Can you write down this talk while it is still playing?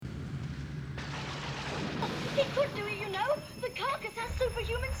He could do it, you know. The carcass has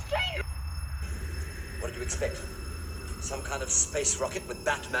superhuman strength. What did you expect? Some kind of space rocket with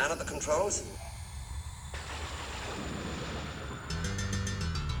Batman at the controls?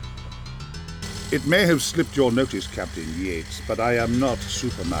 It may have slipped your notice, Captain Yates, but I am not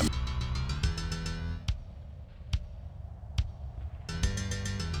Superman.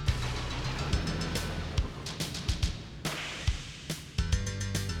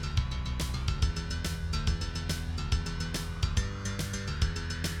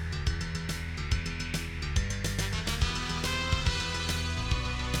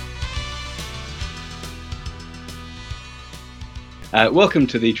 Welcome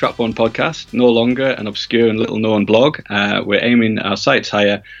to the Trap One podcast, no longer an obscure and little-known blog. We're aiming our sights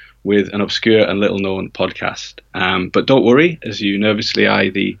higher with an obscure and little-known podcast. But don't worry, as you nervously eye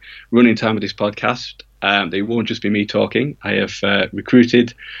the running time of this podcast, it won't just be me talking. I have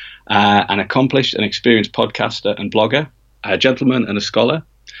recruited an accomplished and experienced podcaster and blogger, a gentleman and a scholar,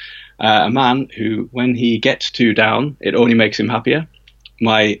 a man who, when he gets two down, it only makes him happier.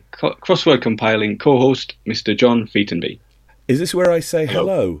 My crossword compiling co-host, Mr. John Featonby. Is this where I say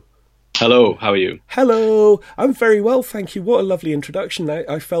hello? Hello, how are you? Hello, I'm very well, thank you. What a lovely introduction.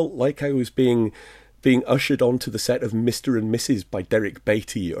 I felt like I was being ushered onto the set of Mr. and Mrs. by Derek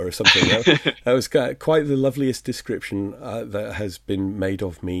Beatty or something. That was quite the loveliest description that has been made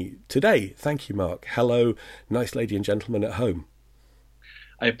of me today. Thank you, Mark. Hello, nice lady and gentlemen at home.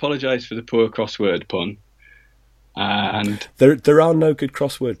 I apologise for the poor crossword pun. And there are no good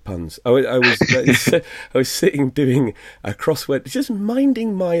crossword puns. I was sitting doing a crossword, just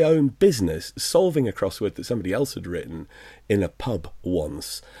minding my own business, solving a crossword that somebody else had written in a pub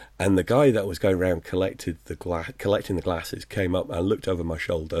once, and the guy that was going around collecting the glasses came up and looked over my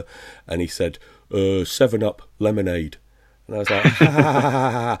shoulder, and he said, 7-Up lemonade. And I was like, ha, ha, ha,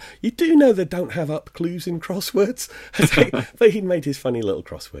 ha, ha. You do know they don't have up clues in crosswords? But he'd made his funny little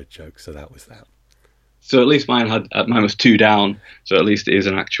crossword joke, so that was that. So at least mine was two down. So at least it is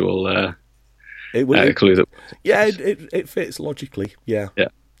an actual clue that. Yeah, it fits logically. Yeah. Yeah.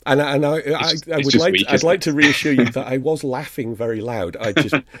 And I'd like to reassure you that I was laughing very loud. I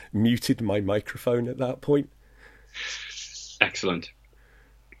just muted my microphone at that point. Excellent.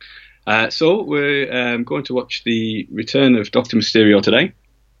 So we're going to watch the return of Dr. Mysterio today.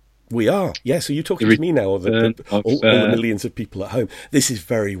 We are, yeah. So you're talking to me now, all the millions of people at home. This is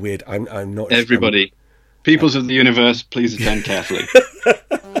very weird. I'm not. Everybody. Peoples of the universe, please attend carefully.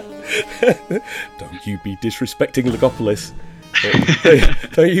 Don't you be disrespecting Legopolis.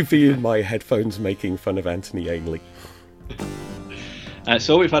 Don't you be in my headphones making fun of Anthony Ainley.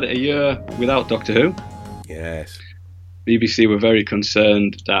 So we've had a year without Doctor Who. Yes. BBC were very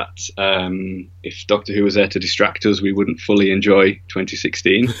concerned that if Doctor Who was there to distract us, we wouldn't fully enjoy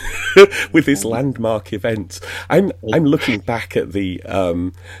 2016 with this landmark event. I'm looking back at the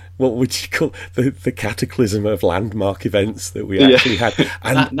what would you call the cataclysm of landmark events that we actually had,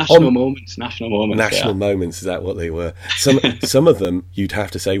 and national moments. National moments, is that what they were? Some of them you'd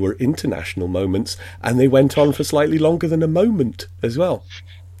have to say were international moments, and they went on for slightly longer than a moment as well.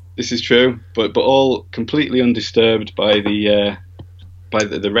 This is true, but all completely undisturbed by the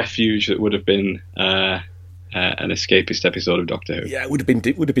refuge that would have been an escapist episode of Doctor Who. Yeah, it would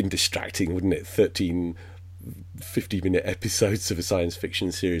have been distracting, wouldn't it? 13 50-minute episodes of a science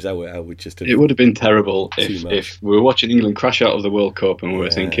fiction series. I would just have. It would have been terrible if we were watching England crash out of the World Cup and we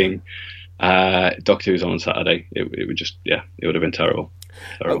were thinking Doctor Who's on Saturday. It would just it would have been terrible.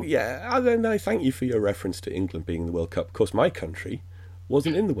 Oh yeah, no, thank you for your reference to England being in the World Cup. Of course, my country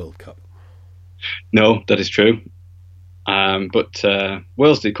wasn't in the World Cup. No, that is true. But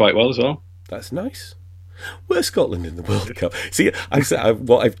Wales did quite well as well. That's nice. Where's Scotland in the World Cup? See,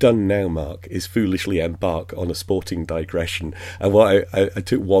 what I've done now, Mark, is foolishly embark on a sporting digression. And what I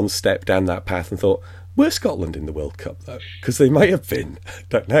took one step down that path and thought, where's Scotland in the World Cup, though? Because they might have been.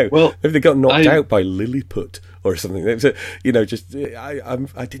 Don't know. Well, maybe they got knocked out by Lilliput or something.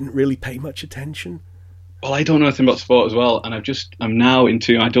 I didn't really pay much attention. Well, I don't know anything about sport as well, and I'm now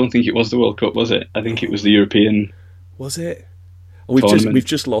into. I don't think it was the World Cup, was it? I think it was the European. Was it? We've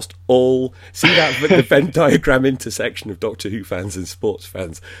just lost all. See that the Venn diagram intersection of Doctor Who fans and sports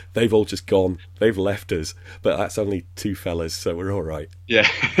fans? They've all just gone. They've left us, but that's only two fellas, so we're all right. Yeah.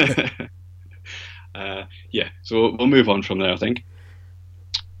 So we'll move on from there. I think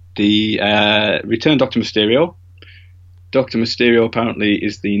the return Doctor Mysterio. Dr. Mysterio apparently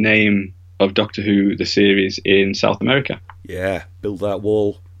is the name of Doctor Who, the series in South America. Yeah, build that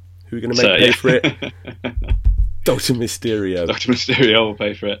wall. Who are going to make pay for it? Dr. Mysterio. Dr. Mysterio will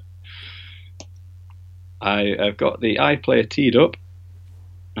pay for it. I've got the iPlayer teed up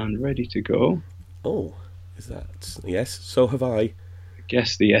and ready to go. Oh. Is that yes? So have I. I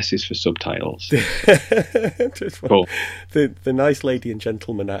guess the S is for subtitles. Cool. The nice lady and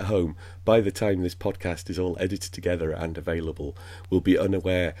gentleman at home, by the time this podcast is all edited together and available, will be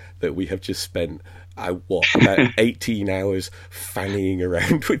unaware that we have just spent about 18 hours fannying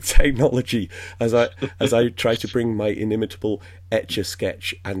around with technology as I try to bring my inimitable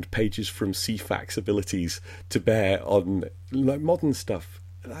Etch-a-Sketch and pages from CFAX abilities to bear on modern stuff.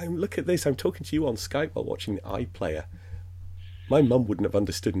 Look at this, I'm talking to you on Skype while watching the iPlayer. My mum wouldn't have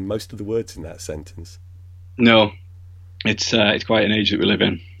understood most of the words in that sentence. No, it's quite an age that we live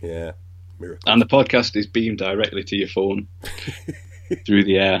in. Yeah, miracle. And the podcast is beamed directly to your phone through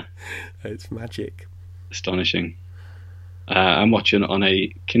the air. It's magic. Astonishing. I'm watching on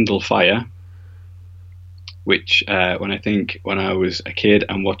a Kindle Fire, which when I was a kid,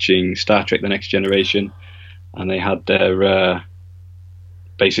 I'm watching Star Trek: The Next Generation, and they had their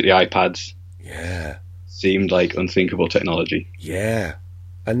basically iPads. Yeah. Seemed like unthinkable technology. Yeah,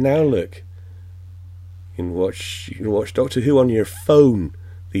 and now look, you can watch Doctor Who on your phone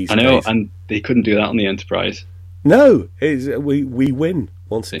these days. I know, and they couldn't do that on the Enterprise. No, we win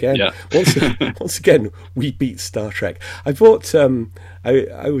once again. Yeah. once again, we beat Star Trek. I bought.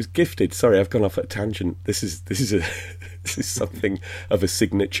 I was gifted. Sorry, I've gone off at a tangent. This is something of a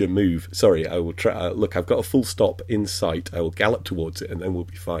signature move. Sorry, I will try. Look, I've got a full stop in sight. I will gallop towards it, and then we'll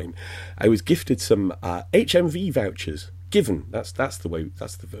be fine. I was gifted some HMV vouchers. Given, that's the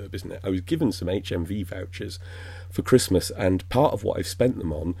verb, isn't it? I was given some HMV vouchers for Christmas, and part of what I've spent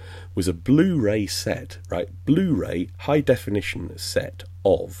them on was a Blu-ray set, right? Blu-ray high definition set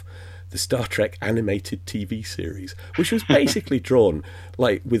of the Star Trek animated TV series, which was basically drawn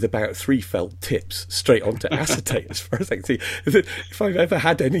like with about 3 felt tips straight onto acetate, as far as I can see. If I've ever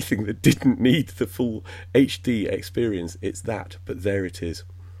had anything that didn't need the full HD experience, it's that. But there it is.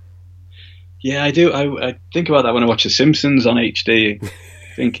 Yeah, I do. I think about that when I watch The Simpsons on HD.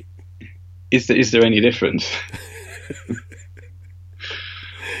 I think, is there any difference?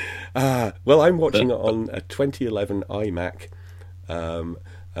 Well, I'm watching it on a 2011 iMac, and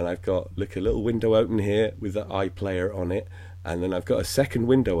I've got a little window open here with the iPlayer on it, and then I've got a second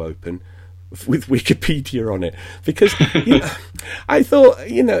window open with Wikipedia on it, because I thought,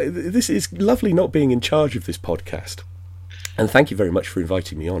 this is lovely not being in charge of this podcast. And thank you very much for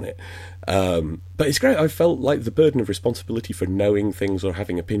inviting me on it. But it's great. I felt like the burden of responsibility for knowing things or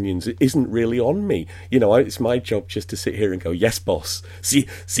having opinions isn't really on me. It's my job just to sit here and go, yes, boss, si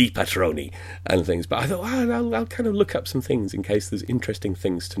patroni, and things. But I thought, I'll kind of look up some things in case there's interesting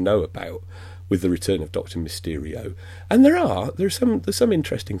things to know about with the return of Dr. Mysterio. And there's some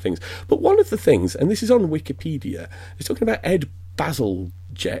interesting things. But one of the things, and this is on Wikipedia, is talking about Ed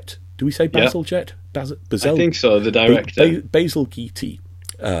Bazalgette. Do we say Bazalgette? I think so, the director. Basil Geety.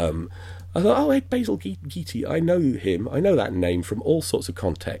 I thought, Ed Basil Geety, I know him, I know that name from all sorts of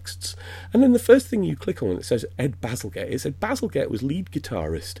contexts. And then the first thing you click on, it says Ed Bazalgette. It said Bazalgette was lead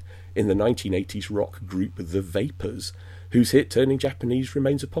guitarist in the 1980s rock group The Vapors, whose hit Turning Japanese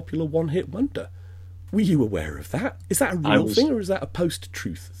remains a popular one-hit wonder. Were you aware of that? Is that a real thing, or is that a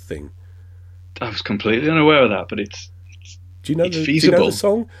post-truth thing? I was completely unaware of that, but it's Do you know the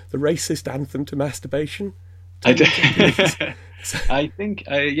song, the racist anthem to masturbation? I think,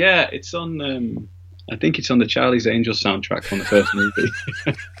 it's on. I think it's on the Charlie's Angels soundtrack from the first movie.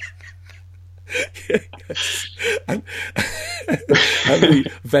 and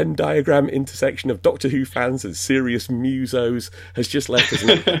the Venn diagram intersection of Doctor Who fans and serious musos has just left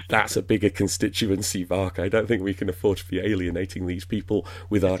us. That's a bigger constituency, Mark. I don't think we can afford to be alienating these people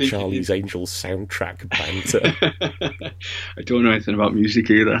with our Charlie's Angels soundtrack banter. I don't know anything about music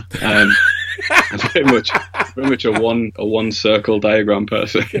either. I'm very much a one circle diagram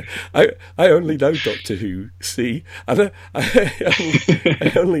person. I only know Doctor Who. See, and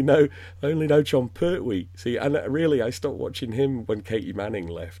I only know John Pertwee. See, and really, I stopped watching him when Katie Manning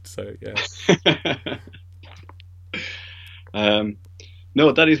left. So yeah.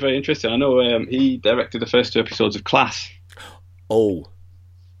 No, that is very interesting. I know he directed the first 2 episodes of Class. Oh,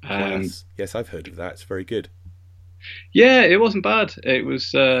 Class. Yes, I've heard of that. It's very good. Yeah, it wasn't bad. It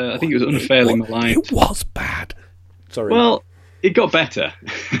was. I think it was unfairly maligned. It was bad. Sorry. Well, it got better.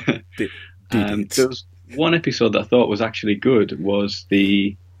 Did there was one episode that I thought was actually good. Was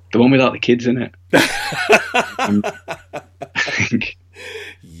the one without the kids in it. I think.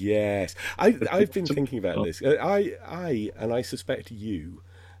 Yes, I've been thinking about this. I suspect you.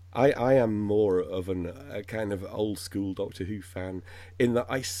 I am more of a kind of old school Doctor Who fan in that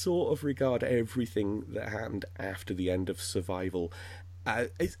I sort of regard everything that happened after the end of Survival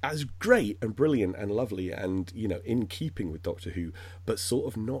it's as great and brilliant and lovely and, you know, in keeping with Doctor Who, but sort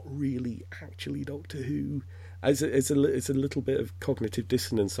of not really actually Doctor Who. It's a little bit of cognitive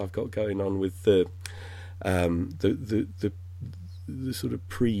dissonance I've got going on with the sort of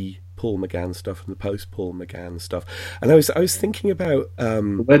pre-Paul McGann stuff and the post-Paul McGann stuff. And I was thinking about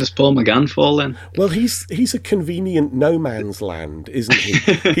where does Paul McGann fall then? Well, he's a convenient no man's land, isn't he?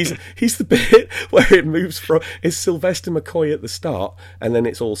 he's the bit where it moves from it's Sylvester McCoy at the start, and then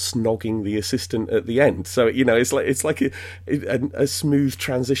it's all snogging the assistant at the end. So, you know, it's like a smooth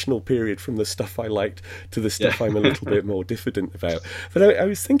transitional period from the stuff I liked to the stuff I'm a little bit more diffident about. But I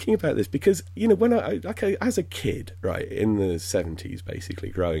was thinking about this because, you know, when I as a kid, right, in the 70s, basically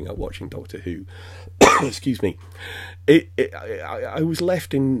growing up watching Doctor Who, excuse me, I was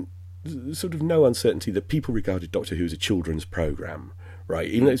left in sort of no uncertainty that people regarded Doctor Who as a children's programme, right?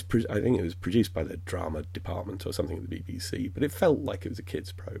 Even though I think it was produced by the drama department or something at the BBC, but it felt like it was a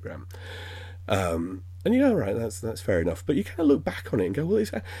kids' programme. And you know, right, that's fair enough. But you kind of look back on it and go, well,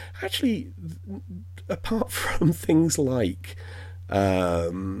 it's actually, apart from things like, what's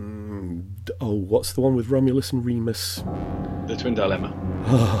the one with Romulus and Remus? The Twin Dilemma.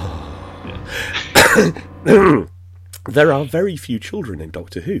 There are very few children in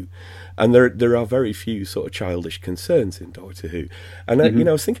Doctor Who, and there are very few sort of childish concerns in Doctor Who. And you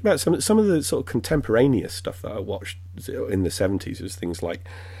know, I was thinking about some of the sort of contemporaneous stuff that I watched in the 70s. Was things like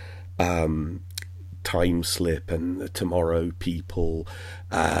Time Slip and the Tomorrow People,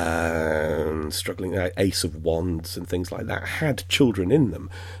 struggling Ace of Wands and things like that had children in them,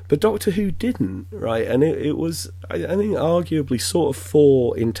 but Doctor Who didn't, right? And it was, I think, arguably sort of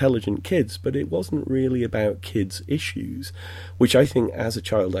for intelligent kids, but it wasn't really about kids' issues, which I think as a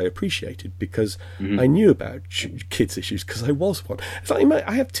child I appreciated because I knew about kids' issues because I was one. It's like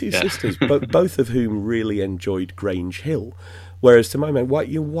I have two sisters, but both of whom really enjoyed Grange Hill. Whereas to my mind,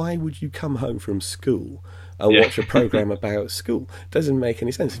 why would you come home from school and watch a programme about school? Doesn't make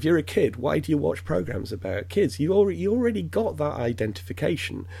any sense. If you're a kid, why do you watch programmes about kids? You already got that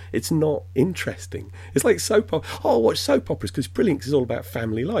identification. It's not interesting. It's like soap opera. Oh, I watch soap operas because it's brilliant because it's all about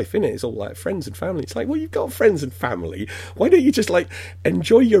family life, isn't it? It's all like friends and family. It's like, well, you've got friends and family. Why don't you just like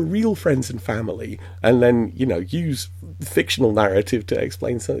enjoy your real friends and family and then, you know, use fictional narrative to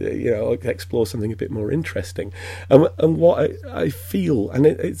explain something, you know, explore something a bit more interesting. And what I feel, and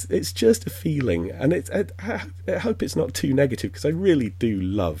it's just a feeling, and I hope it's not too negative because I really do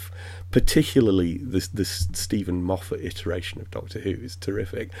love, particularly this Stephen Moffat iteration of Doctor Who is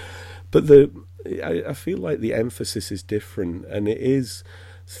terrific. But I feel like the emphasis is different, and it is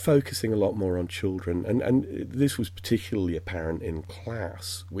focusing a lot more on children, and this was particularly apparent in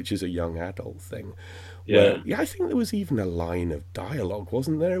Class, which is a young adult thing. Where, I think there was even a line of dialogue,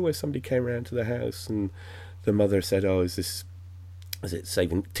 wasn't there, where somebody came around to the house and the mother said, "Oh, is it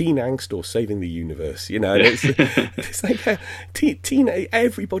saving teen angst or saving the universe?" You know, and it's like teen.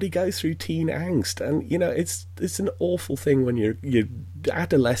 Everybody goes through teen angst, and you know, it's an awful thing when your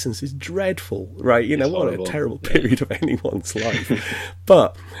adolescence is dreadful, right? You know, what horrible. A terrible period of anyone's life,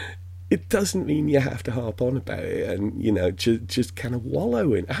 but it doesn't mean you have to harp on about it and, you know, just kind of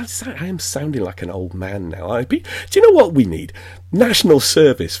wallow in. I am sounding like an old man now. Do you know what we need? National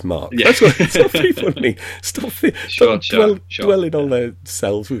service, Mark. Yeah. That's what people need. Stop dwelling on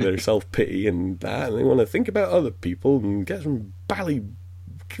themselves with their self-pity and that. And they want to think about other people and get some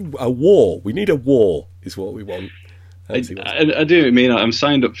a war. We need a war is what we want. I do mean I'm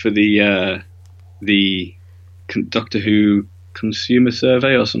signed up for the Doctor Who consumer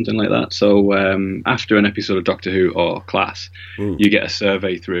survey or something like that. So after an episode of Doctor Who or Class, you get a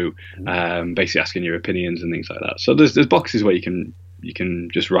survey through, basically asking your opinions and things like that. So there's boxes where you can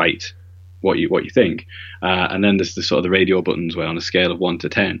just write what you think, and then there's the sort of the radio buttons where on a scale of 1 to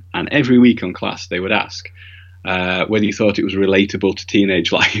 10, and every week on Class they would ask whether you thought it was relatable to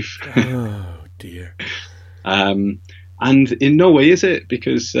teenage life. Oh dear. And in no way is it,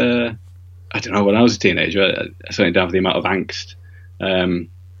 because I don't know, when I was a teenager, I certainly down for the amount of angst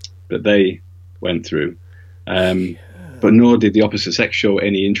that they went through. But nor did the opposite sex show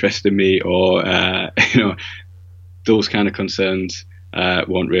any interest in me, or you know, those kind of concerns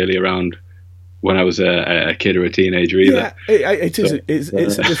weren't really around when I was a kid or a teenager either. Yeah, it's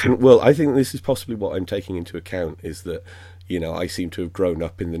a different. Well, I think this is possibly what I'm taking into account is that, I seem to have grown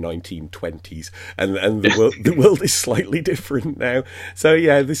up in the 1920s, and the world is slightly different now. So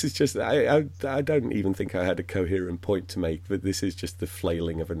yeah, this is just I don't even think I had a coherent point to make, but this is just the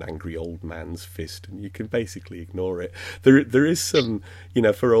flailing of an angry old man's fist, and you can basically ignore it. There is some,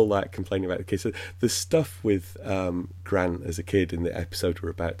 for all that complaining about the kids, the stuff with Grant as a kid in the episode we're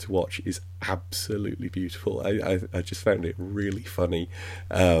about to watch is absolutely beautiful. I just found it really funny,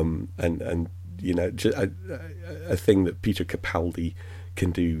 and just a thing that Peter Capaldi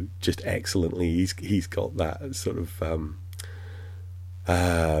can do just excellently. He's got that sort of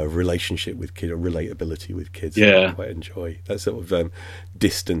relationship with kids, or relatability with kids. That I quite enjoy that sort of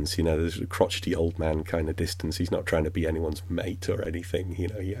distance. There's a crotchety old man kind of distance. He's not trying to be anyone's mate or anything.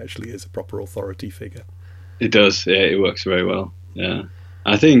 He actually is a proper authority figure. It does. Yeah, it works very well. Yeah,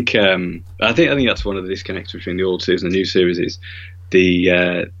 I think that's one of the disconnects between the old series and the new series is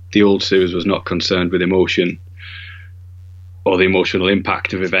the old series was not concerned with emotion or the emotional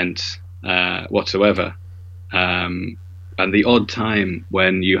impact of events whatsoever. And the odd time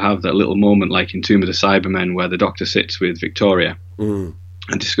when you have that little moment, like in Tomb of the Cybermen, where the Doctor sits with Victoria and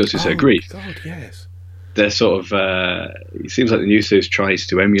discusses her grief. God, yes. They're sort of. It seems like the new series tries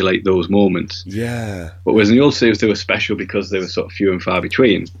to emulate those moments. Yeah. But whereas in the old series they were special because they were sort of few and far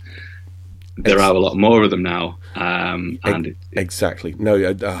between. There are a lot more of them now, exactly. No,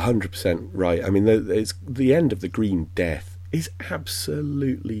 100% right. I mean, it's the end of the Green Death is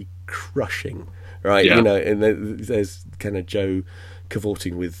absolutely crushing, right? Yeah. And there's kind of Joe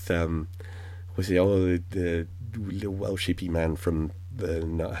cavorting with the little Welsh hippie man from the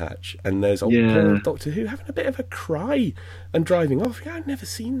Nuthatch, and there's poor Doctor Who having a bit of a cry and driving off. Yeah, I've never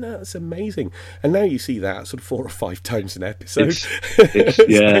seen that. It's amazing. And now you see that sort of 4 or 5 times an episode. It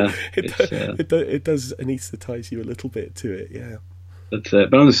does anaesthetize you a little bit to it. Yeah, that's it.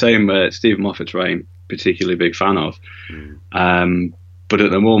 But I'm the same. Stephen Moffat's who I'm particularly big fan of. But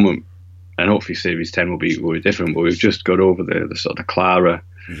at the moment, and hopefully Series 10 will be different. But we've just got over the sort of Clara.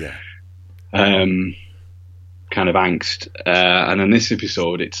 Yeah. Kind of angst, and in this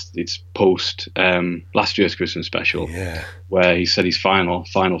episode it's post last year's Christmas special, where he said his final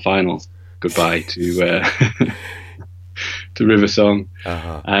goodbye to to River Song.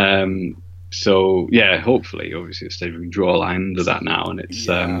 So yeah, hopefully, obviously, we can draw a line under that now, and it's.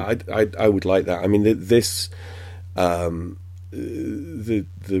 I would like that. I mean, this the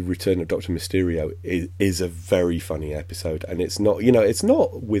return of Dr. Mysterio is a very funny episode, and it's not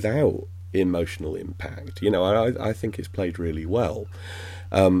without emotional impact. I think it's played really well,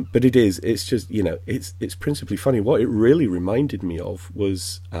 but it's just it's principally funny. What it really reminded me of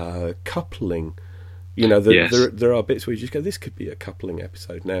was coupling. There are bits where you just go, this could be a coupling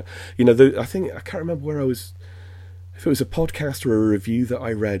episode. Now I think I can't remember where I was, if it was a podcast or a review that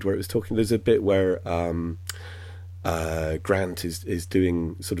I read where it was talking. There's a bit where Grant is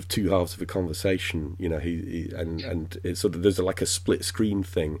doing sort of two halves of a conversation. He and it's sort of, there's like a split screen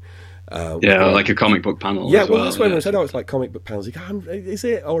thing. Like a comic book panel. Yeah, well, that's when I said, it's like comic book panels. You go, is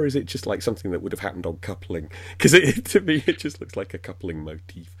it, or is it just like something that would have happened on coupling? Because to me, it just looks like a coupling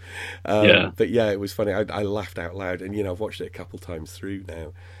motif. But yeah, it was funny. I laughed out loud, and I've watched it a couple times through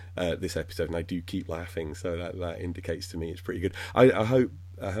now, this episode, and I do keep laughing. So that indicates to me it's pretty good. I hope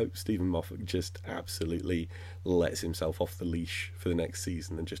Stephen Moffat just absolutely lets himself off the leash for the next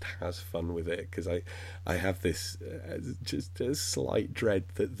season and just has fun with it, because I have this just a slight dread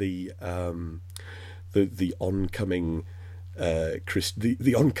that the oncoming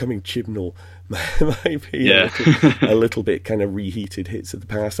the oncoming Chibnall might be a little bit kind of reheated hits of the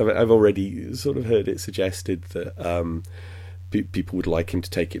past. I've already sort of heard it suggested that people would like him to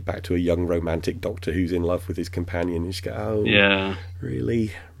take it back to a young romantic Doctor who's in love with his companion. And just go,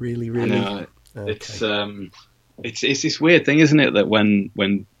 really? Okay. It's this weird thing, isn't it, that when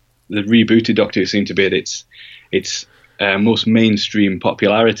the rebooted Doctor Who seemed to be at its most mainstream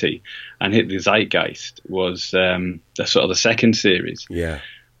popularity and hit the zeitgeist was the sort of the second series. Yeah.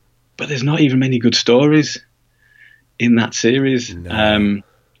 But there's not even many good stories in that series. No.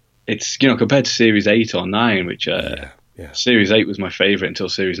 It's compared to Series 8 or 9, which Series 8 was my favourite until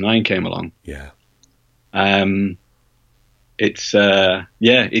Series 9 came along. Yeah. It's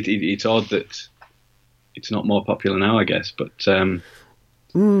it's odd that it's not more popular now, I guess. But I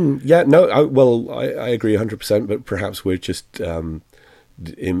agree 100%. But perhaps we're just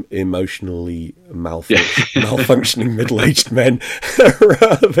emotionally malfunctioning middle-aged men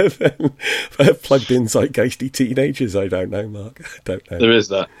rather than plugged-in zeitgeisty teenagers. I don't know, Mark. I don't know. There is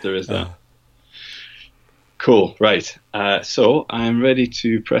that. Cool. Right. So I'm ready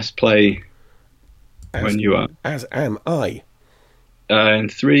to press play when you are. As am I. In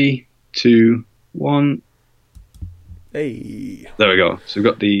 3, 2, 1. Hey, There we go. So we've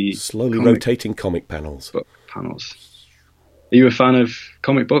got the slowly comic rotating comic panels. book panels. Are you a fan of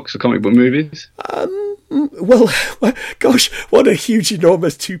comic books or comic book movies? Well, gosh, what a huge,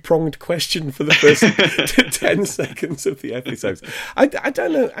 enormous, two-pronged question for the first 10 seconds of the episodes. I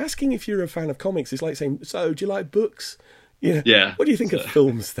don't know. Asking if you're a fan of comics is like saying, so, do you like books? You know, Yeah. What do you think of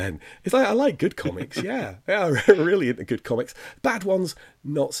films then? It's like, I like good comics, yeah. I'm really into good comics. Bad ones,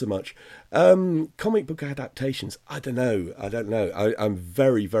 not so much. Comic book adaptations, I don't know. I'm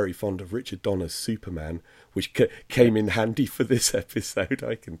very, very fond of Richard Donner's Superman, which came in handy for this episode,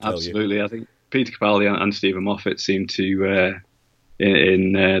 I can tell you. Absolutely. I think Peter Capaldi and Stephen Moffat seem to,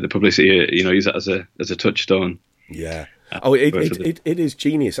 in the publicity, use that as a touchstone. Yeah. Oh, it is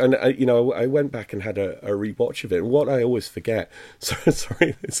genius, and I went back and had a rewatch of it. And what I always forget,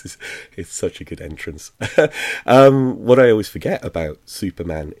 sorry, it's such a good entrance. What I always forget about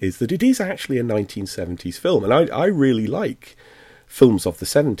Superman is that it is actually a 1970s film, and I really like films of the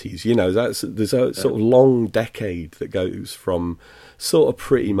 70s. There's a sort of long decade that goes from sort of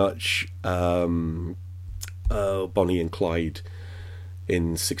pretty much Bonnie and Clyde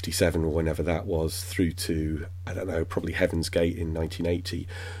in 67 or whenever that was, through to, I don't know, probably Heaven's Gate in 1980,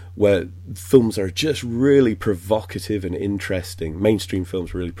 where films are just really provocative and interesting. Mainstream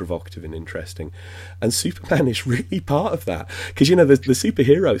films are really provocative and interesting. And Superman is really part of that. Because, the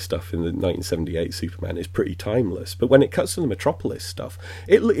superhero stuff in the 1978 Superman is pretty timeless. But when it cuts to the Metropolis stuff,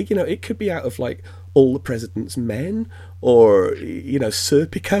 it could be out of, like, All the President's Men, or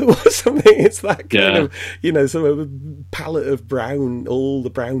Serpico or something. It's that kind of sort of palette of brown, all the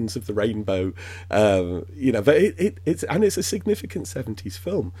browns of the rainbow. But it's a significant 70s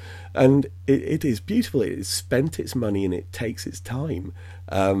film, and it is beautiful. It has spent its money and it takes its time,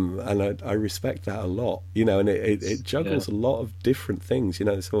 and I respect that a lot. And it juggles a lot of different things.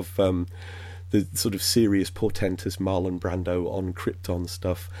 The sort of serious, portentous Marlon Brando on Krypton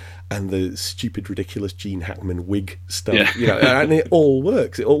stuff, and the stupid, ridiculous Gene Hackman wig stuff. And it all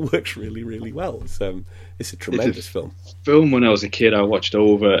works. It all works really, really well. It's a tremendous film. Film when I was a kid, I watched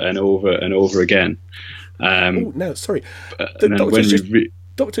over and over and over again. Sorry.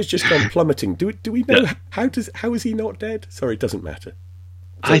 Doctor's just gone plummeting. Do we know how is he not dead? Sorry, it doesn't matter.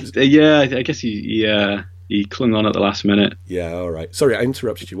 I guess he clung on at the last minute. Yeah, all right. Sorry, I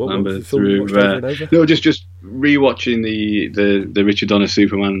interrupted you. What was the film you watched over and over? No, just rewatching the Richard Donner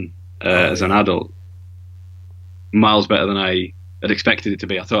Superman as an adult. Miles better than I had expected it to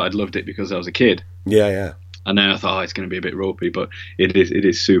be. I thought I'd loved it because I was a kid. Yeah. And then I thought, it's going to be a bit ropey, but it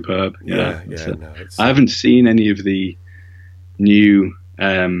is superb. I haven't seen any of the new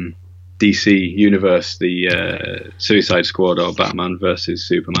DC universe, the Suicide Squad or Batman versus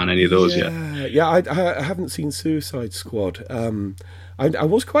Superman, any of those yet? Yeah, I haven't seen Suicide Squad. I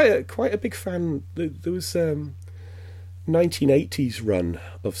was quite a big fan. There was 1980s run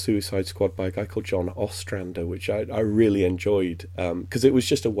of Suicide Squad by a guy called John Ostrander, which I really enjoyed, because it was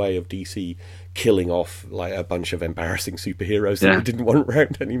just a way of DC killing off like a bunch of embarrassing superheroes that we didn't want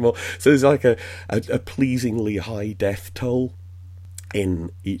around anymore. So there's like a pleasingly high death toll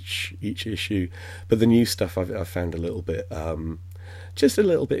in each issue, but the new stuff I've found a little bit just a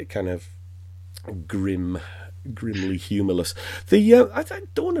little bit kind of grimly humorless.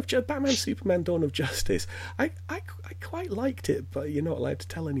 The Batman Superman Dawn of Justice, I quite liked it, but you're not allowed to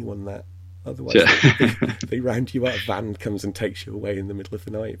tell anyone that, otherwise they round you up, a van comes and takes you away in the middle of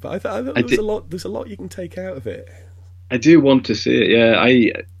the night. But I thought there's a lot you can take out of it. I do want to see it.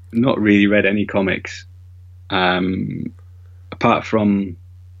 I not really read any comics, apart from,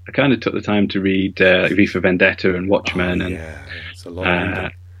 I kind of took the time to read V for Vendetta and Watchmen it's a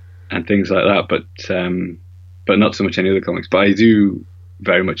lot and things like that, but not so much any other comics. But I do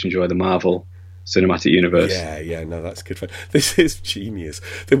very much enjoy the Marvel Cinematic Universe. No, that's good fun. This is genius.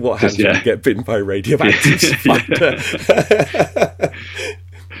 Then what happens when you get bitten by a radioactive spider?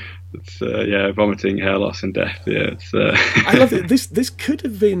 It's vomiting, hair loss, and death. I love it. This could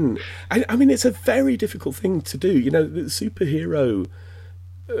have been. I mean, it's a very difficult thing to do. The superhero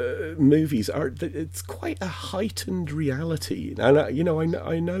movies it's quite a heightened reality, and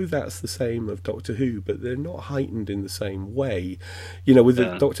I know that's the same of Doctor Who, but they're not heightened in the same way. With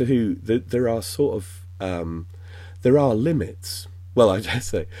the Doctor Who, there are sort of there are limits. Well, I just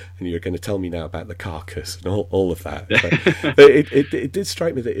say, and you're going to tell me now about the carcass and all of that. But it did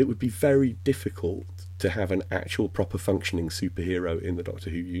strike me that it would be very difficult to have an actual proper functioning superhero in the Doctor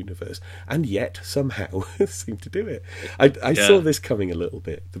Who universe, and yet somehow seem to do it. I saw this coming a little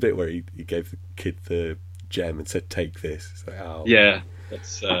bit, the bit where he gave the kid the gem and said, "Take this." It's like, oh. Yeah,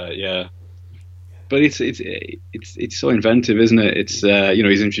 that's But it's so inventive, isn't it? It's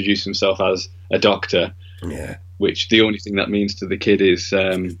he's introduced himself as a doctor. Yeah. which the only thing that means to the kid is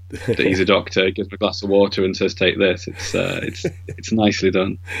that he's a doctor. He gives him a glass of water and says, "Take this." It's nicely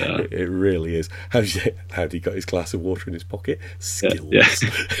done. It really is. How'd he got his glass of water in his pocket? Skills. Yeah.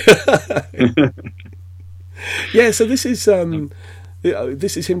 Yeah. So this is him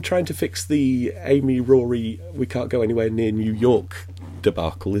trying to fix the Amy Rory "we can't go anywhere near New York"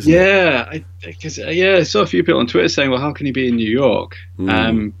 debacle, isn't it? Yeah, I saw a few people on Twitter saying, "Well, how can he be in New York?"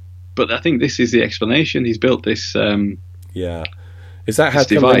 But I think this is the explanation. He's built this. Yeah. Is that how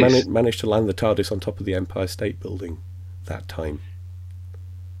this come they device. managed to land the TARDIS on top of the Empire State Building that time?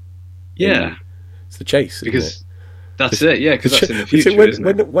 Yeah, It's the chase, isn't because it? that's it. Yeah, because that's in the You see, future,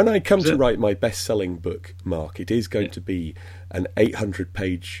 isn't it? when I come Is to it? write my best-selling book, Mark, it is going to be an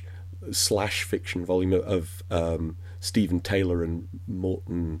 800-page slash fiction volume of Stephen Taylor and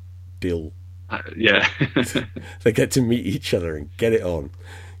Morton Dill. Yeah. They get to meet each other and get it on.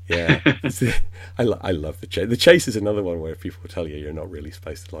 Yeah, I love the chase. The chase is another one where people tell you you're not really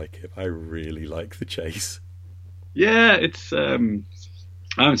supposed to like it. I really like the chase. Yeah, it's. I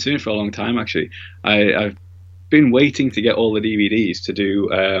haven't seen it for a long time, actually. I've been waiting to get all the DVDs to do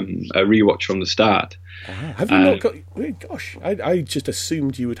a rewatch from the start. Have you not got? Gosh, I just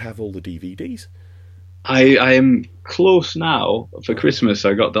assumed you would have all the DVDs. I am close now. For Christmas,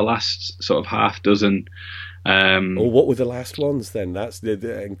 I got the last sort of half dozen. Or what were the last ones then? That's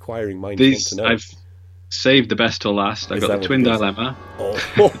the inquiring mind want These to know. I've saved the best till last. I Is got that the what Twin it is? Dilemma.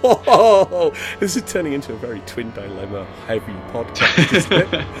 Oh, this is turning into a very Twin Dilemma heavy podcast, isn't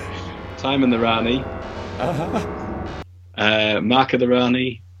it? Time and the Rani. Mark of the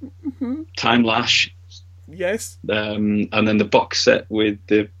Rani. Time Lash. Yes. And then the box set with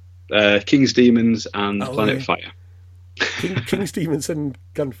the King's Demons and Planet yeah. Fire. King's Demons and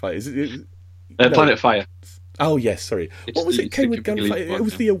Gunfight. Is it? Planet Fire. Oh yes, sorry. It's What was the it? Came with significantly Gunfight. It one,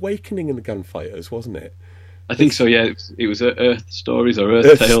 was yeah. the Awakening and the Gunfighters, wasn't it? I think so, yeah. It was Earth Stories or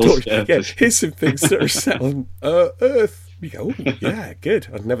Earth Tales. Story. Yeah, here's some things that are set on Earth. You go, oh, yeah, good.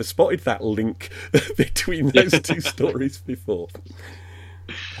 I've never spotted that link between those two stories before.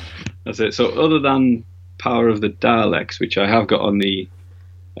 That's it. So other than Power of the Daleks, which I have got on the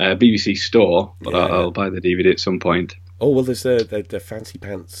BBC store, but Yeah. I'll buy the DVD at some point. Oh well, there's the Fancy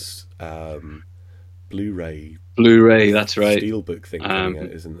Pants Blu-ray That's right. steelbook thing coming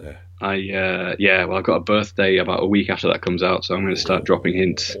out, isn't there? Well, I've got a birthday about a week after that comes out, so I'm going to start dropping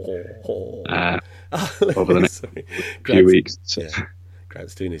hints over the next few weeks. So. Yeah.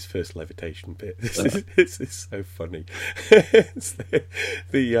 Grant's doing his first levitation bit. This is so funny. It's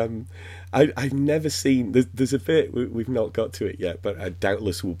I've never seen. There's a bit we've not got to it yet, but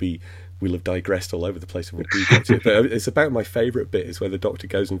doubtless we'll have digressed all over the place when we do get to it. But it's about my favourite bit is where the doctor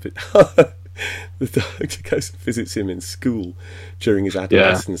goes and visits him in school during his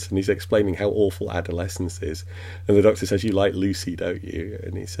adolescence, and he's explaining how awful adolescence is. And the doctor says, "You like Lucy, don't you?"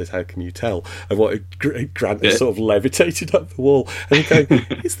 And he says, "How can you tell?" And what Grant has sort of levitated up the wall, and he's going,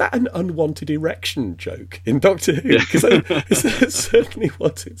 "Is that an unwanted erection joke in Doctor Who?" Because that's certainly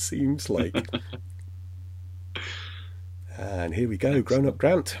what it seems like. And here we go, grown-up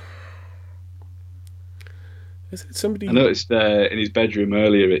Grant. Is it somebody? I noticed in his bedroom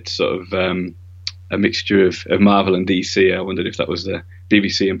earlier, it's sort of a mixture of Marvel and DC. I wondered if that was the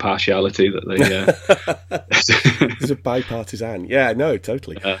BBC impartiality that they. There's a bipartisan. Yeah, no,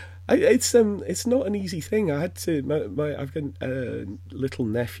 totally. It's not an easy thing. I had to. I've got a little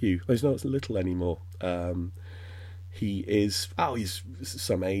nephew. Well, he's not little anymore. He's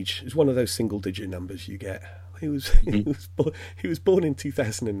some age. It's one of those single-digit numbers you get. He was born in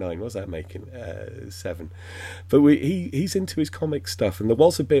 2009. What was that making? 7. But he's into his comic stuff, and there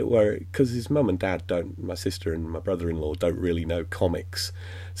was a bit where, because his mum and dad my sister and my brother-in-law don't really know comics,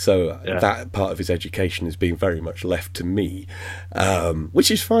 so that part of his education is being very much left to me, which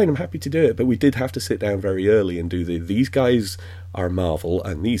is fine. I'm happy to do it, but we did have to sit down very early and do these guys are Marvel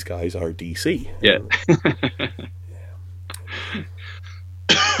and these guys are DC. Yeah.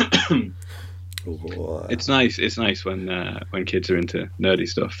 It's nice. It's nice when kids are into nerdy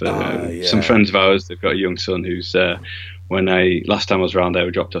stuff. Some friends of ours, they've got a young son who's last time I was around there,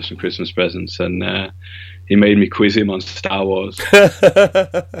 we dropped off some Christmas presents, and he made me quiz him on Star Wars.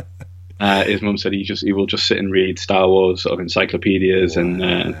 His mum said he will just sit and read Star Wars sort of encyclopedias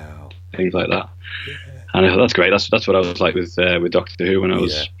and things like that. Yeah. And I thought, that's great. That's what I was like with Doctor Who when I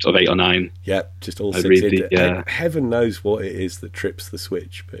was sort of 8 or 9. Yeah, just all I'd six read in. Heaven knows what it is that trips the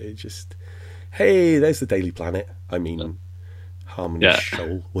switch, but it just, hey, there's the Daily Planet. I mean, Harmony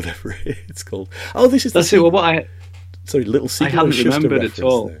Shoal, whatever it's called. Oh, this is that's it. Well, Little Seagull. I hadn't remembered at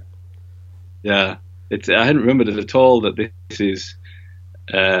all. There. Yeah, I hadn't remembered it at all that this is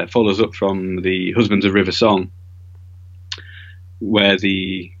follows up from the Husbands of River Song, where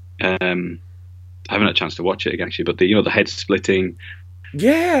the I haven't had a chance to watch it actually, but the head splitting,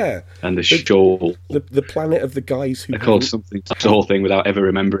 yeah, and the shoal, the planet of the guys who they called something. That's the whole thing without ever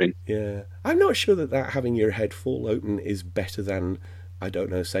remembering. Yeah, I'm not sure that having your head fall open is better than, I don't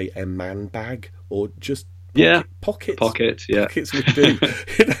know, say a man bag or just pockets. Pockets would do. You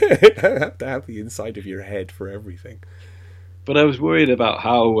don't have to have the inside of your head for everything. But I was worried about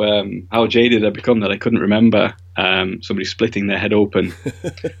how jaded I'd become that I couldn't remember somebody splitting their head open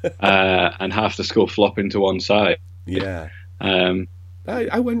and half the skull flopping to one side. Yeah.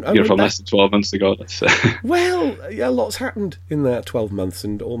 I went from back. less than 12 months ago. That's, well, yeah, lots happened in that 12 months,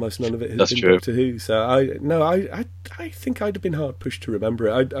 and almost none of it has That's been true. Doctor Who. So I think I'd have been hard pushed to remember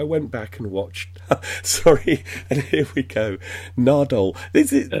it. I went back and watched. Sorry, and here we go. Nardole.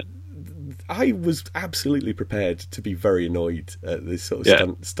 I was absolutely prepared to be very annoyed at this sort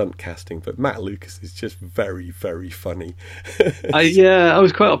of stunt casting, but Matt Lucas is just very, very funny. I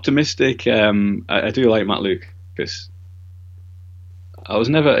was quite optimistic. I do like Matt Lucas. I was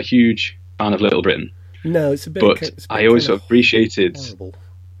never a huge fan of Little Britain. No, it's a bit. But I always sort of appreciated. Horrible.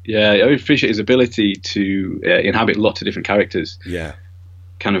 Yeah, I always appreciate his ability to inhabit lots of different characters. Yeah.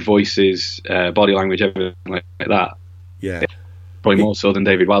 Kind of voices, body language, everything like that. Yeah. Probably more so than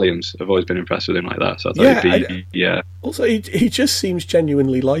David Walliams. I've always been impressed with him like that. So I thought he'd be. Also, he just seems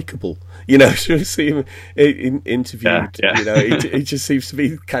genuinely likable. You know, to see him interviewed. Yeah. You know, he just seems to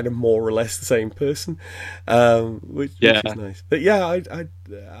be kind of more or less the same person, which is nice. But yeah, I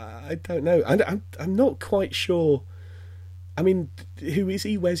don't know. I'm not quite sure. I mean, who is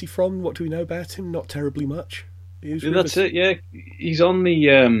he? Where's he from? What do we know about him? Not terribly much. That's it. Yeah, he's on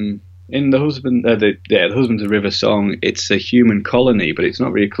the. In the Husbands of River Song, it's a human colony, but it's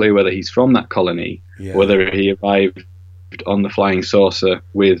not really clear whether he's from that colony, whether he arrived on the flying saucer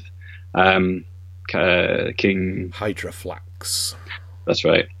with King Hydraflax. That's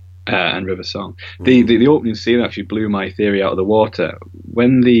right, and River Song. The opening scene actually blew my theory out of the water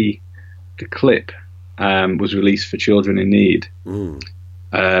when the clip was released for Children in Need,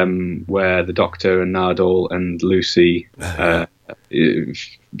 where the Doctor and Nardole and Lucy.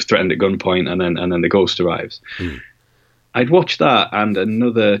 Threatened at gunpoint, and then the ghost arrives. I'd watched that and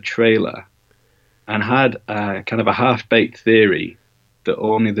another trailer, and had kind of a half-baked theory that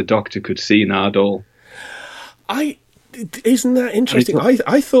only the Doctor could see Nardole. Isn't that interesting?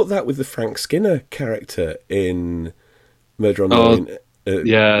 I thought that with the Frank Skinner character in Murder on the Orient.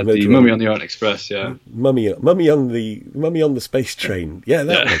 The Mummy on the Orient Express. Yeah, Mummy on the space train. Yeah,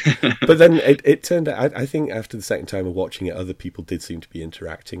 that one. But then it turned out. I think after the second time of watching it, other people did seem to be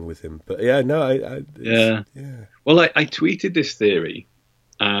interacting with him. But yeah, no, yeah. Well, I tweeted this theory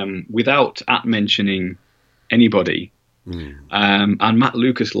without mentioning anybody, and Matt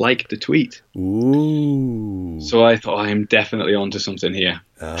Lucas liked the tweet. Ooh! So I thought I am definitely onto something here.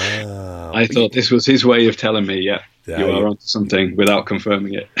 I thought this was his way of telling me, you are onto something without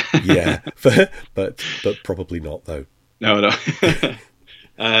confirming it. Yeah, but probably not though. No.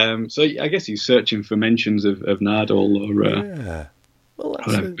 So I guess he's searching for mentions of Nardole or. Well,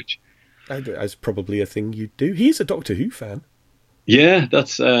 that's probably a thing you do. He's a Doctor Who fan. Yeah,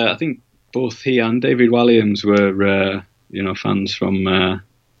 that's. I think both he and David Walliams were, fans from their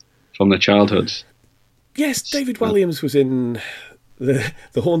childhoods. Yes, David Walliams was in the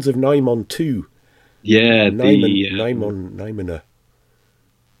Horns of Nimon 2. Yeah, Nymoner.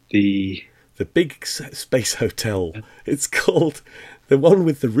 The big space hotel. It's called the one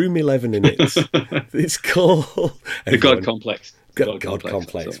with the room 11 in it. It's called the God Complex. God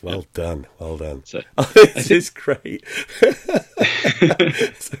Complex. Well done. So, this is great.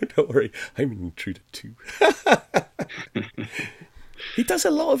 So don't worry, I'm an intruder too. He does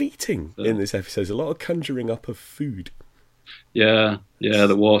a lot of eating in this episode. A lot of conjuring up of food. Yeah,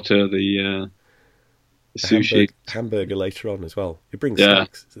 the water, the sushi, hamburger later on as well. He brings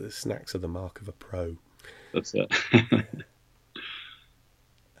snacks. The snacks are the mark of a pro. That's it.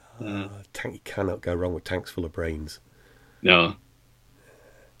 Tank, you cannot go wrong with tanks full of brains. No,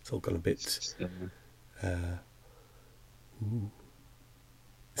 it's all gone a bit. Not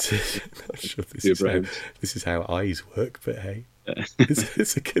sure this is how eyes work, but hey.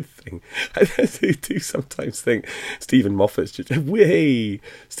 It's a good thing. I do sometimes think Stephen Moffat's just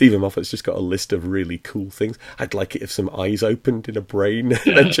got a list of really cool things. I'd like it if some eyes opened in a brain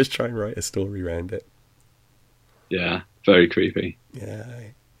and then just try and write a story around it. Yeah, very creepy.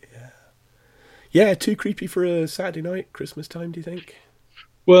 Yeah, too creepy for a Saturday night, Christmas time, do you think?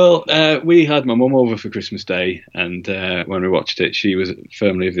 Well, we had my mum over for Christmas Day, and when we watched it, she was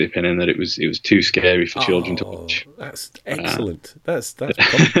firmly of the opinion that it was too scary for children to watch. That's excellent. That's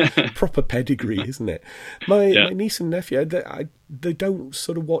proper pedigree, isn't it? My niece and nephew, they don't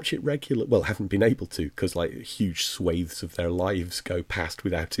sort of watch it regularly. Well, haven't been able to, because like huge swathes of their lives go past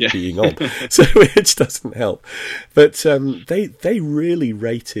without it being on, so it doesn't help. But they really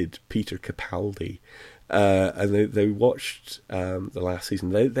rated Peter Capaldi. And they watched the last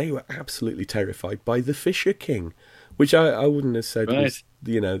season. They were absolutely terrified by the Fisher King, which I wouldn't have said was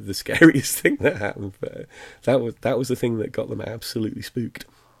the scariest thing that happened. But that was the thing that got them absolutely spooked.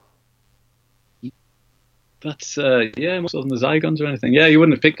 That's most of the Zygons or anything. Yeah, you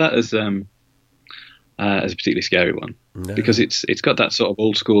wouldn't have picked that as a particularly scary one, because it's got that sort of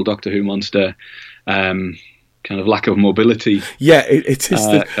old school Doctor Who monster. Kind of lack of mobility. Yeah, it is.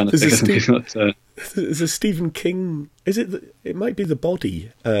 There's a Stephen King. Is it? It might be The Body,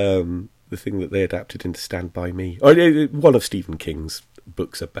 the thing that they adapted into Stand By Me, or one of Stephen King's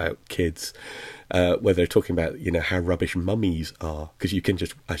books about kids, where they're talking about how rubbish mummies are, because you can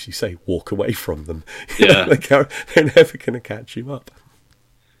just, as you say, walk away from them. Yeah, they're never going to catch you up.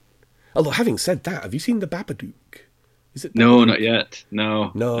 Although, having said that, have you seen The Babadook? Is it? No, not yet.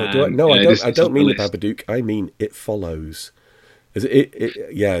 No. I don't mean The Babadook. I mean It Follows. Is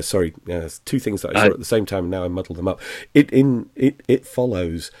it? Yeah. Sorry. Yeah, it's two things that I saw at the same time. And now I muddled them up. It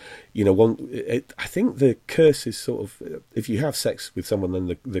Follows. I think the curse is sort of, if you have sex with someone,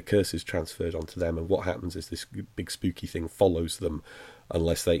 then the curse is transferred onto them, and what happens is this big spooky thing follows them,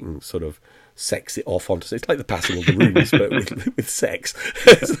 unless they can sort of sex it off onto. It's like the passing of the runes, but with sex.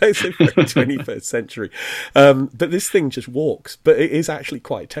 It's like the 21st century. But this thing just walks, but it is actually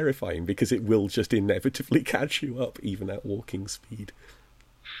quite terrifying, because it will just inevitably catch you up, even at walking speed.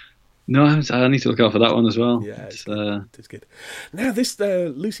 No, I need to look out for that one as well. Yeah, it's good. Now, this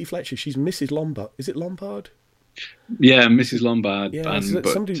Lucy Fletcher, she's Mrs. Lombard. Is it Lombard? Yeah, Mrs. Lombard. Yeah,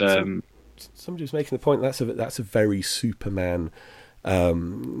 somebody was making the point that's a very Superman.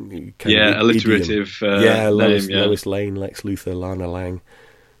 Alliterative. Lois Lane, Lex Luthor, Lana Lang.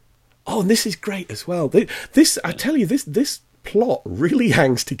 Oh, and this is great as well. I tell you, this plot really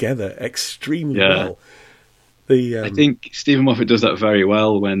hangs together extremely well. I think Stephen Moffat does that very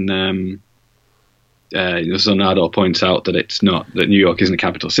well when Zonado points out that it's not, that New York isn't a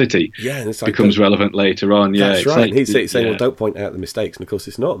capital city. Yeah, and it's becomes relevant later on. Yeah, that's right. He's saying, well, don't point out the mistakes, and of course,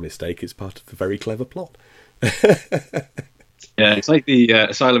 it's not a mistake. It's part of the very clever plot. Yeah, it's like the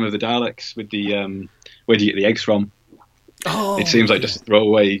Asylum of the Daleks with the where do you get the eggs from? Oh, it seems like just a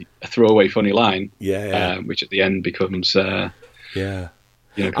throwaway funny line. Yeah. Which at the end becomes I'm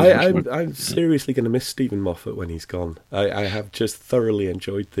seriously going to miss Stephen Moffat when he's gone. I have just thoroughly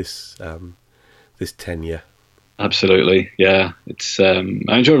enjoyed this tenure. Absolutely, yeah. It's I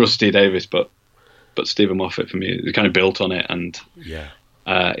enjoy Russell T Davies, but Stephen Moffat for me is kind of built on it, and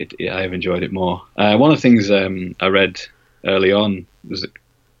I have enjoyed it more. One of the things I read early on was that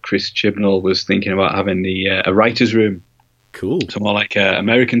Chris Chibnall was thinking about having a writer's room. Cool. So more like an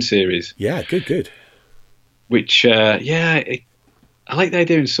American series. Yeah, good. Which, I like the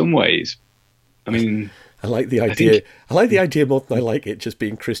idea in some ways. I mean, I like the idea. I like the idea more than I like it just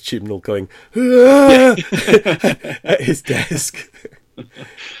being Chris Chibnall going at his desk.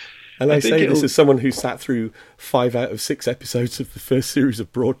 And I say this as someone who sat through 5 out of 6 episodes of the first series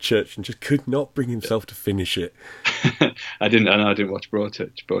of Broadchurch and just could not bring himself to finish it. I didn't watch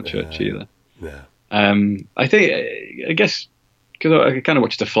Broadchurch either. Yeah. I guess because I kind of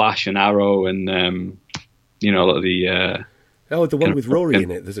watched The Flash and Arrow and a lot of the. The one with Rory in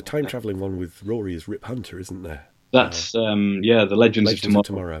it. There's a time travelling one with Rory as Rip Hunter, isn't there? That's The Legends of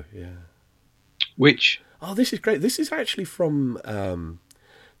Tomorrow. Yeah. Which? Oh, this is great. This is actually from.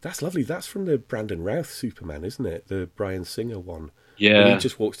 That's lovely. That's from the Brandon Routh Superman, isn't it? The Bryan Singer one. Yeah. And he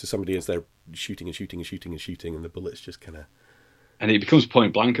just walks to somebody as they're shooting, and the bullets just kind of. And it becomes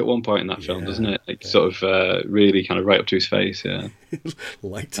point blank at one point in that film, doesn't it? Like sort of really kind of right up to his face. Yeah.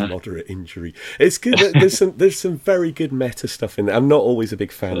 Light to moderate injury. It's good. There's some very good meta stuff in there. I'm not always a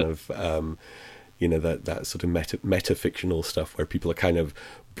big fan of that sort of meta fictional stuff where people are kind of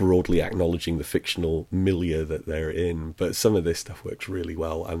broadly acknowledging the fictional milieu that they're in. But some of this stuff works really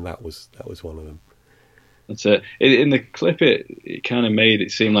well, and that was one of them. That's it. In the clip, it kind of made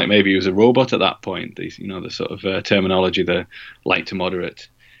it seem like maybe he was a robot at that point. The sort of terminology, the light to moderate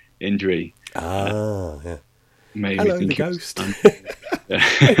injury. Yeah. Made Hello, me think the ghost.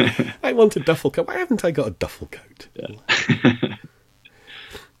 I want a duffel coat. Why haven't I got a duffel coat? Yeah.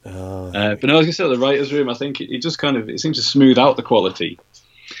 But no, I was going to say, the writer's room, I think it just it seems to smooth out the quality,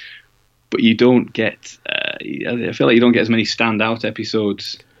 but you don't get I feel like you don't get as many standout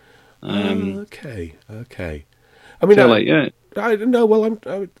episodes. Okay. I mean, feel like, yeah. I don't know. Well,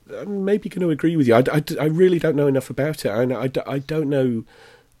 I'm maybe going to agree with you. I really don't know enough about it. I don't know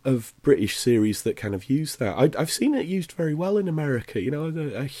of British series that kind of use that. I've seen it used very well in America. You know,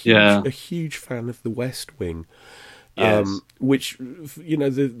 a huge fan of The West Wing. Yes. Which, you know,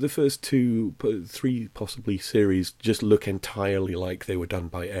 the first 2, 3 possibly series just look entirely like they were done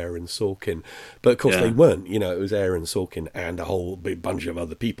by Aaron Sorkin. But of course they weren't. You know, it was Aaron Sorkin and a whole big bunch of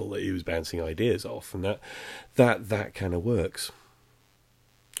other people that he was bouncing ideas off, and that kind of works.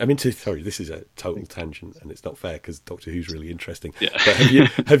 I mean, sorry, this is a total tangent, and it's not fair because Doctor Who's really interesting. Yeah. But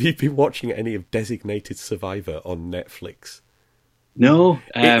have you been watching any of Designated Survivor on Netflix? No.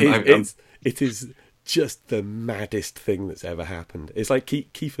 It is just the maddest thing that's ever happened. It's like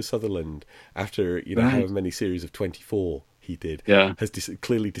Kiefer Sutherland, after, you know, however many series of 24 he did, has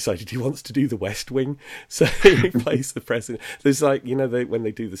clearly decided he wants to do The West Wing, so he plays the president. There's like, you know, when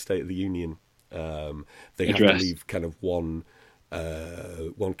they do the State of the Union, they have to leave kind of one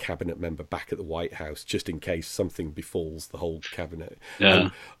cabinet member back at the White House just in case something befalls the whole cabinet.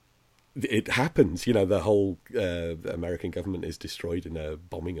 Yeah. It happens, you know, the whole American government is destroyed in a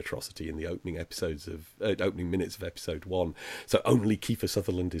bombing atrocity in the opening minutes of episode 1. So only Kiefer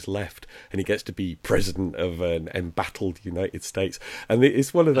Sutherland is left, and he gets to be president of an embattled United States. And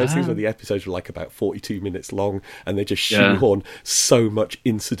it's one of those things where the episodes are like about 42 minutes long, and they just shoehorn so much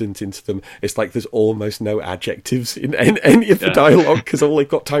incident into them. It's like there's almost no adjectives in any of the dialogue, because all they've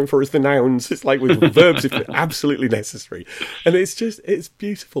got time for is the nouns. It's like with verbs if absolutely necessary. And it's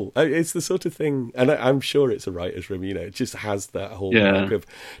beautiful. It's the sort of thing, and I'm sure it's a writer's room, you know, it just has that whole mark of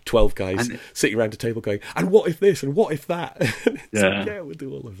 12 guys sitting around a table going, and what if this, and what if that? We'll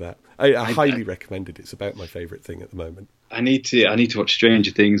do all of that. I highly recommend it. It's about my favourite thing at the moment. I need to watch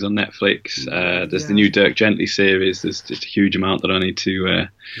Stranger Things on Netflix. There's the new Dirk Gently series. There's just a huge amount that I need to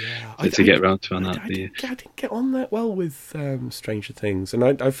get around to on that. I didn't get on that well with Stranger Things,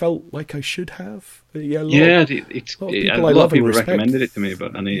 and I felt like I should have. A lot of people recommended it to me,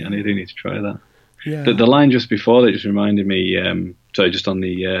 but I do need to try that. Yeah. The line just before that just reminded me. Just on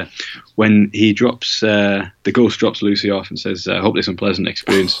the when he drops the ghost drops Lucy off and says, "I hope this unpleasant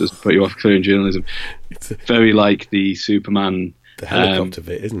experience doesn't put you off clearing journalism." It's very like the Superman. The helicopter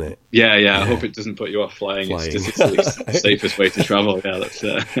bit, isn't it? Yeah. I hope it doesn't put you off flying. It's the safest way to travel. Yeah, that's.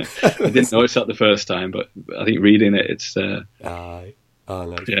 I didn't notice that the first time, but I think reading it, it's. No,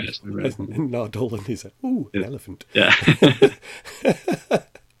 it's Nardole is an elephant. Yeah.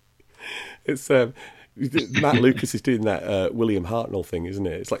 It's Matt Lucas is doing that William Hartnell thing, isn't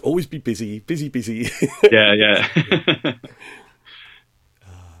it? It's like always be busy. Yeah.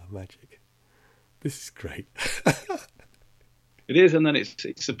 Magic. This is great. It is, and then it's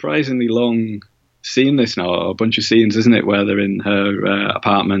surprisingly long scene. This now, a bunch of scenes, isn't it, where they're in her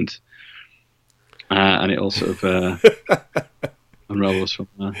apartment, and it all sort of unravels from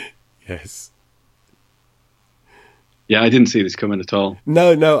there. Yes. Yeah, I didn't see this coming at all.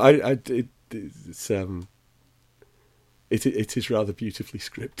 No, it is rather beautifully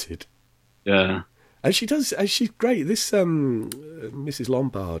scripted. Yeah, and she's great. This Mrs.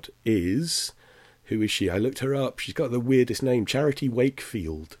 Lombard is, who is she? I looked her up. She's got the weirdest name, Charity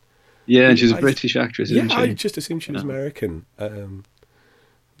Wakefield. Yeah, and she's a British actress, isn't she? I just assumed she was American.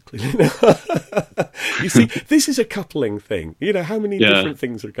 Clearly not. You see, this is a coupling thing. You know, how many different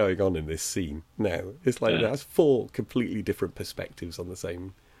things are going on in this scene now? It's like that's 4 completely different perspectives on the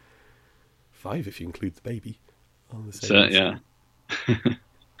same. 5 if you include the baby on the same. Yeah.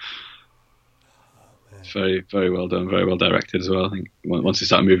 It's very, very well done, very well directed as well. I think once they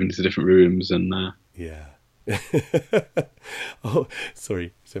start moving to different rooms and oh,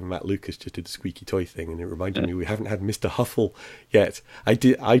 sorry. So Matt Lucas just did a squeaky toy thing, and it reminded me we haven't had Mr. Huffle yet. I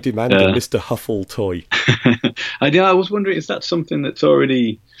demand a Mr. Huffle toy. I was wondering, is that something that's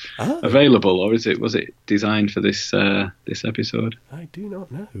already available, or was it designed for this episode? I do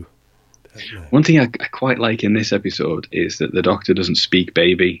not know. One thing I quite like in this episode is that the Doctor doesn't speak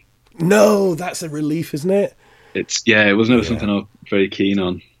baby. No, that's a relief, isn't it? It was never something I was very keen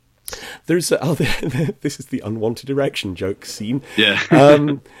on. There's this is the unwanted erection joke scene. Yeah.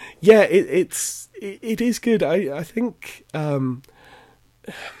 It is good. I think on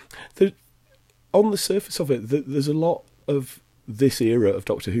the surface of it, there's a lot of this era of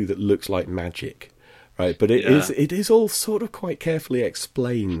Doctor Who that looks like magic, right? But it is all sort of quite carefully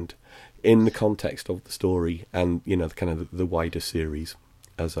explained in the context of the story and, you know, kind of the wider series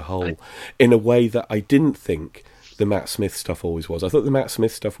as a whole, in a way that I didn't think the Matt Smith stuff always was. I thought the Matt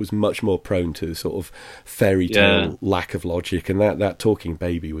Smith stuff was much more prone to sort of fairy tale lack of logic, and that talking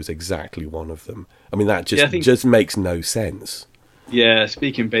baby was exactly one of them. I mean, that just makes no sense. Yeah,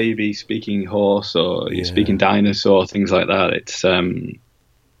 speaking baby, speaking horse, or speaking dinosaur, things like that.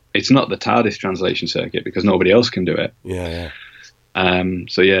 It's not the TARDIS translation circuit because nobody else can do it. Yeah.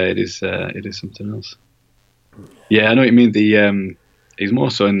 So yeah, it is something else. Yeah, I know what you mean. He's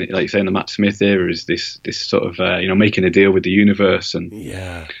more so in, like you say, in the Matt Smith era, is this sort of making a deal with the universe and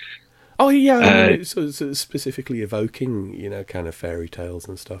Oh yeah, I mean, it's sort of specifically evoking kind of fairy tales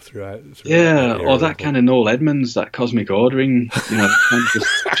and stuff throughout or that kind of Noel Edmonds, that cosmic ordering, kind of just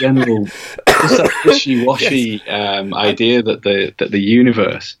general, just that wishy-washy idea that the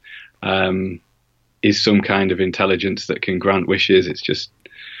universe is some kind of intelligence that can grant wishes. It's just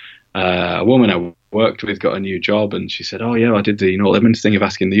a woman I worked with got a new job, and she said, "Oh yeah, I did the Noel Edmonds thing of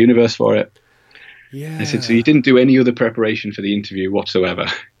asking the universe for it." Yeah, I said, "So you didn't do any other preparation for the interview whatsoever?"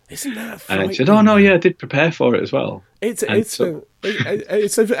 Isn't that? And I said, "Oh no, yeah, I did prepare for it as well." It's a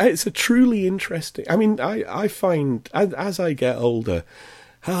truly interesting. I mean, I find as I get older.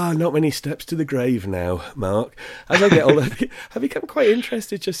 Not many steps to the grave now, Mark. As I get older, I become quite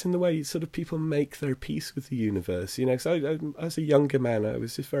interested just in the way sort of people make their peace with the universe. So as a younger man, I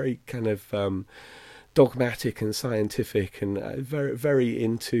was just very kind of dogmatic and scientific, and very, very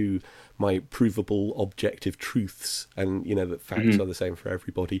into my provable objective truths, and that facts are the same for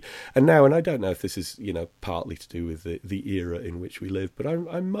everybody. And now, and I don't know if this is partly to do with the era in which we live, but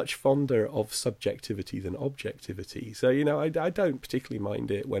I'm much fonder of subjectivity than objectivity. So I don't particularly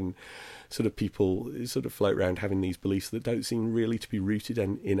mind it when sort of people sort of float around having these beliefs that don't seem really to be rooted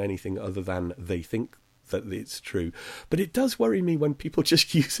in anything other than they think that it's true. But it does worry me when people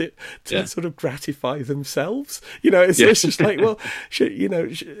just use it to sort of gratify themselves. It's just like, well,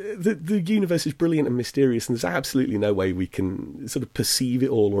 the universe is brilliant and mysterious, and there's absolutely no way we can sort of perceive it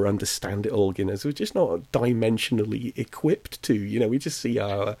all or understand it all. So we're just not dimensionally equipped to. We just see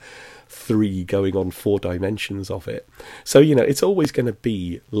our 3 going on 4 dimensions of it. So it's always going to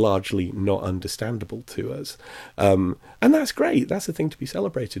be largely not understandable to us, and that's great. That's a thing to be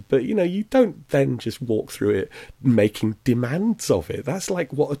celebrated. But you don't then just walk through it making demands of it. That's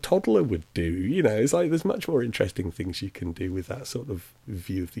like what a toddler would do. It's like there's much more interesting things you can do with that sort of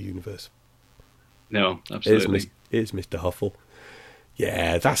view of the universe. No, absolutely. Here's Mr. Huffle.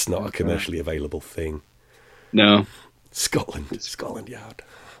 Yeah, that's not a commercially available thing. No. Scotland Yard.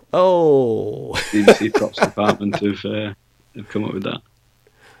 Oh, BBC Props Department have come up with that.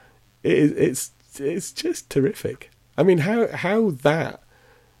 It's just terrific. I mean, how that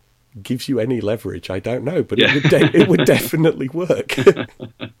gives you any leverage, I don't know, but it would definitely work.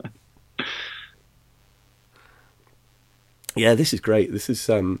 Yeah, this is great. This is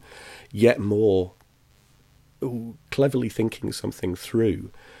yet more cleverly thinking something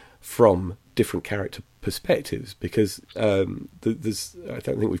through from different character perspectives, because there's, I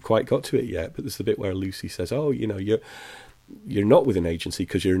don't think we've quite got to it yet, but there's the bit where Lucy says, "Oh, you're not with an agency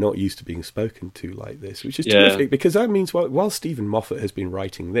because you're not used to being spoken to like this," which is terrific, because that means while Stephen Moffat has been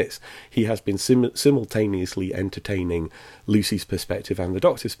writing this, he has been simultaneously entertaining Lucy's perspective and the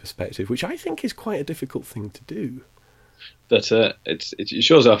Doctor's perspective, which I think is quite a difficult thing to do. It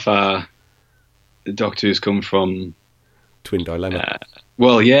shows how far the Doctor has come from Twin Dilemma.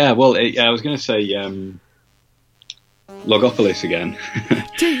 I was going to say Logopolis again.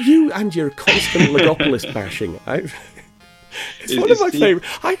 Do you and your constant Logopolis bashing? It's one of my favourite.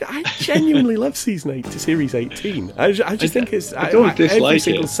 I genuinely love season 8 to series 18. I just think it's. I don't dislike every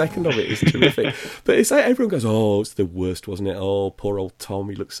single second of it is terrific. But it's like everyone goes, "Oh, it's the worst, wasn't it? Oh, poor old Tom.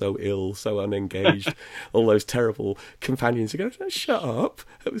 He looks so ill, so unengaged. All those terrible companions." He goes, "Oh, shut up.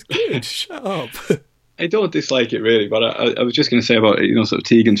 It was good. Shut up." I don't dislike it really, but I was just going to say about sort of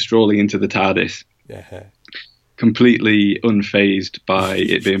Tegan strolling into the TARDIS, completely unfazed by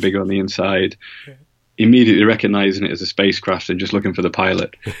it being bigger on the inside, immediately recognising it as a spacecraft and just looking for the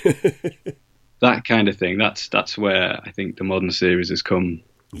pilot. That kind of thing. That's where I think the modern series has come.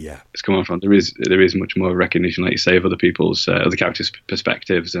 Yeah, it's come on from. There is much more recognition, like you say, of other people's other characters'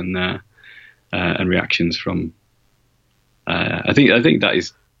 perspectives and reactions from. I think that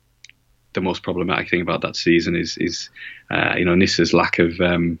is the most problematic thing about that season is Nissa's lack of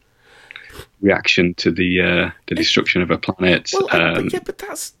reaction to the destruction of a planet. Well, but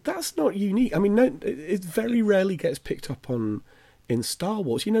that's not unique. I mean, no, it very rarely gets picked up on in Star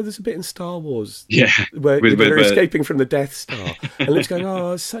Wars. There's a bit in Star Wars where they're escaping from the Death Star, and Luke's going,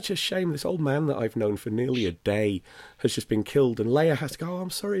 "Oh, it's such a shame. This old man that I've known for nearly a day has just been killed," and Leia has to go, "Oh, I'm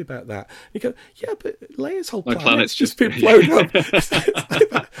sorry about that." And you go, "Yeah, but Leia's whole planet's just been blown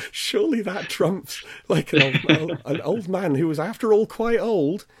up." Surely surely that trumps like an old man who was, after all, quite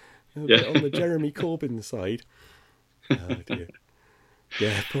old. A bit on the Jeremy Corbyn side. Oh dear.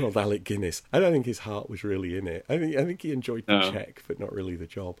 Yeah, poor old Alec Guinness. I don't think his heart was really in it. I think he enjoyed the check, but not really the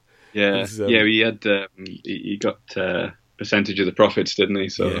job. Yeah, he had he got a percentage of the profits, didn't he?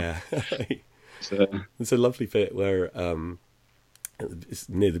 So yeah. There's a lovely bit where it's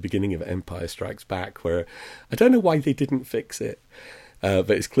near the beginning of Empire Strikes Back, where I don't know why they didn't fix it.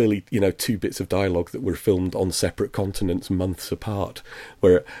 But it's clearly, two bits of dialogue that were filmed on separate continents months apart,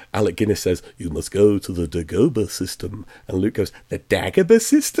 where Alec Guinness says, "You must go to the Dagobah system," and Luke goes, "The Dagobah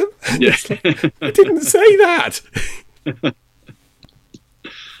system?" And yeah. Like, I didn't say that.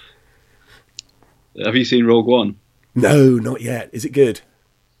 Have you seen Rogue One? No, not yet. Is it good?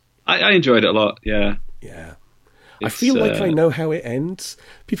 I enjoyed it a lot. Yeah. Yeah. I feel like I know how it ends.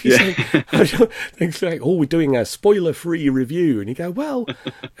 People keep saying, things like, "Oh, we're doing a spoiler-free review," and you go, "Well,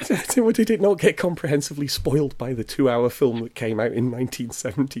 did it not get comprehensively spoiled by the 2-hour film that came out in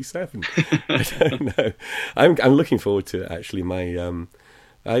 1977?" I don't know. I'm looking forward to it. Actually,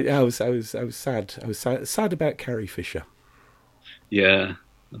 I was sad. I was sad about Carrie Fisher. Yeah.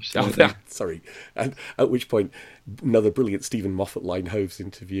 Absolutely. Sorry. And at which point, another brilliant Stephen Moffat line, Hove's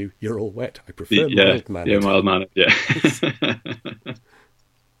interview, "You're all wet. I prefer mild-mannered." Yeah, mild-mannered, yeah.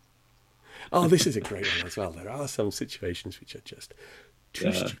 Oh, this is a great one as well. There are some situations which are just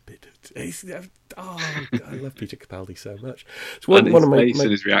too stupid. I love Peter Capaldi so much. It's one of my face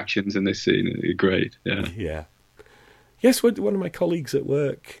and his reactions in this scene are great. Yeah. Yeah. Yes, one of my colleagues at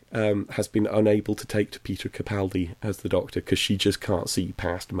work has been unable to take to Peter Capaldi as the Doctor because she just can't see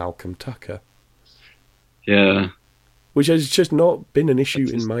past Malcolm Tucker. Yeah. Which has just not been an issue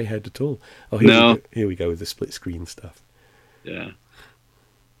in my head at all. Oh, here we go with the split screen stuff. Yeah.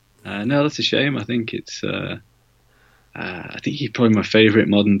 No, that's a shame. I think it's. I think he's probably my favourite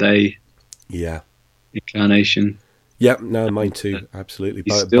modern day. Yeah. Incarnation. Yep. No, mine too. Absolutely.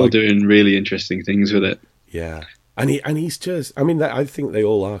 He's still doing really interesting things with it. Yeah. And he's just. I mean, I think they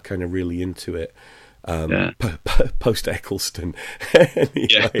all are kind of really into it. Post Eccleston,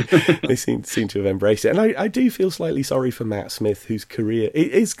 they seem to have embraced it, and I do feel slightly sorry for Matt Smith, whose career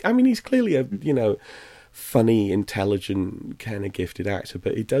is. I mean, he's clearly a funny, intelligent, kind of gifted actor,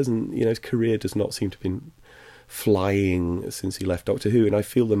 but it doesn't. His career does not seem to have been flying since he left Doctor Who, and I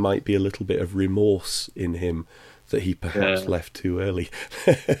feel there might be a little bit of remorse in him that he perhaps left too early.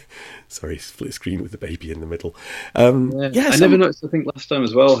 Sorry, split screen with the baby in the middle. I never noticed, I think last time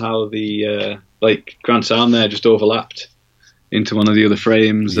as well, how the Grant's arm there just overlapped into one of the other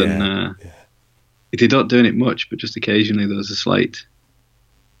frames, and they're not doing it much, but just occasionally there's a slight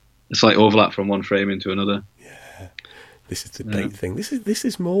overlap from one frame into another. Yeah, this is the date thing. This is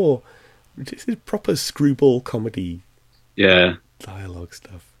proper screwball comedy. Yeah, dialogue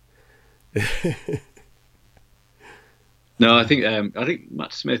stuff. No, I think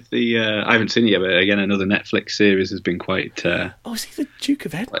Matt Smith. I haven't seen it yet, but again, another Netflix series has been quite. Is he the Duke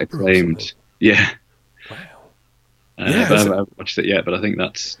of Edinburgh? Acclaimed. Yeah. Wow. I haven't watched it yet, but I think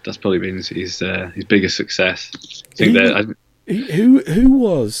that's probably been his biggest success. Which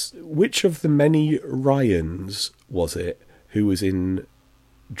of the many Ryans was it who was in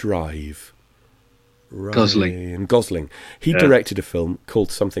Drive? Gosling. He directed a film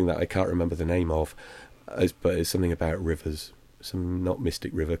called something that I can't remember the name of. But it's something about rivers, not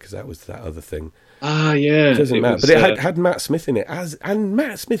Mystic River, because that was that other thing. Ah, yeah. It doesn't matter. But it had Matt Smith in it, and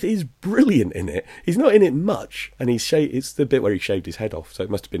Matt Smith is brilliant in it. He's not in it much, and it's the bit where he shaved his head off, so it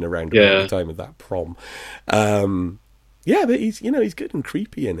must have been around about the time of that prom. But he's good and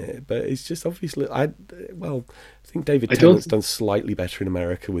creepy in it, but it's just obviously I think David Tennant's done slightly better in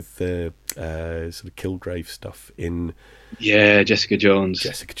America with the sort of Kilgrave stuff in. Yeah, Jessica Jones,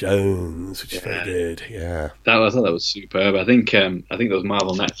 which is very good. Yeah, I thought that was superb. I think those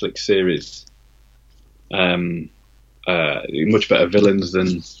Marvel Netflix series, much better villains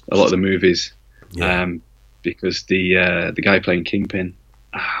than a lot of the movies. Yeah. Because the guy playing Kingpin,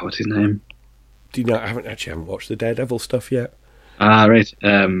 what's his name? Do you know? I haven't watched the Daredevil stuff yet. Right.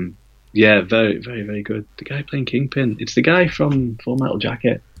 Yeah, very, very, very good. The guy playing Kingpin. It's the guy from Full Metal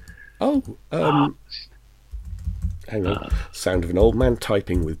Jacket. Hang on. Sound of an old man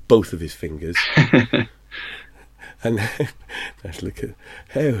typing with both of his fingers. And let's look at.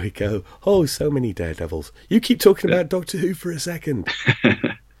 There we go. Oh, so many Daredevils. You keep talking about Doctor Who for a second.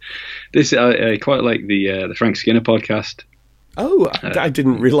 I quite like the Frank Skinner podcast. Oh, I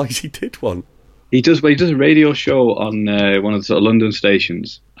didn't realise he did one. He does. Well, he does a radio show on one of the sort of London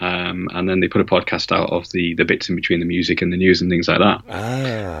stations, and then they put a podcast out of the bits in between the music and the news and things like that.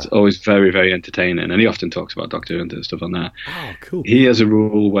 It's always very, very entertaining, and he often talks about Doctor Who and stuff on that. Oh, cool. He has a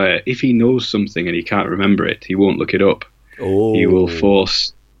rule where if he knows something and he can't remember it, he won't look it up. Oh. He will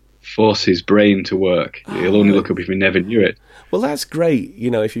force his brain to work. He'll only look up if he never knew it. Well, that's great,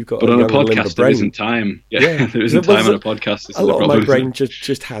 if you've got But a on a young and limber podcast, there brain. isn't time. Yeah. There isn't Well, time on a podcast. This a is the lot of my problem. brain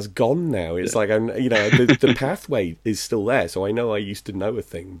just has gone now. It's like, the pathway is still there, so I know I used to know a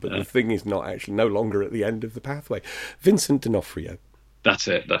thing, but the thing is not actually no longer at the end of the pathway. Vincent D'Onofrio. That's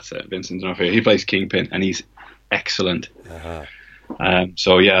it. Vincent D'Onofrio. He plays Kingpin, and he's excellent.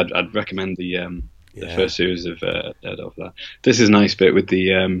 So yeah, I'd recommend the first series of that. This is a nice bit with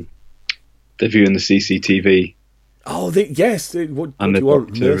the viewing the CCTV. Oh, yes. What do you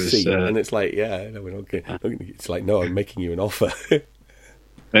want? Mercy. And it's like, no, we're not going. It's like, no, I'm making you an offer.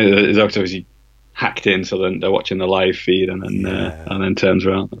 The doctor obviously hacked in, so then they're watching the live feed, and then turns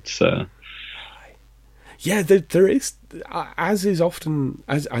around. That's there is, as is often,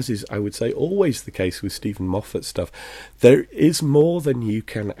 as is, I would say, always the case with Stephen Moffat stuff. There is more than you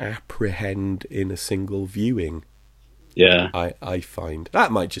can apprehend in a single viewing. Yeah, I find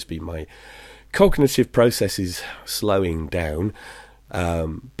that might just be my cognitive processes slowing down,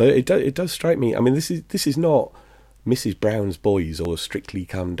 but it does strike me. I mean, this is not Mrs. Brown's Boys or Strictly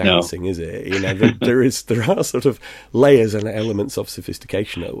Come Dancing, is it? There are sort of layers and elements of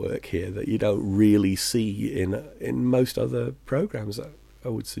sophistication at work here that you don't really see in most other programs, I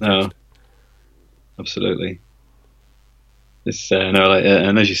would suggest. No, absolutely. It's and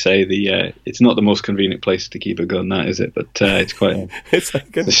as you say, it's not the most convenient place to keep a gun, that is it? But it's quite it's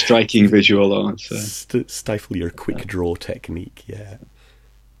like a striking visual, though. Stifle your quick draw technique, yeah.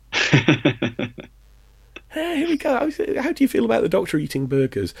 Here we go. How do you feel about the Doctor eating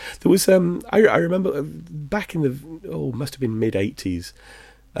burgers? There was I remember back in the must have been mid-80s.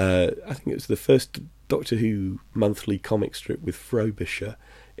 I think it was the first Doctor Who monthly comic strip with Frobisher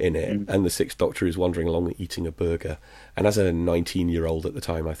in it, and the Sixth Doctor is wandering along eating a burger. And as a 19-year-old at the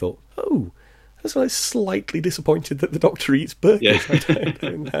time, I thought, I was like slightly disappointed that the Doctor eats burgers. Yeah. I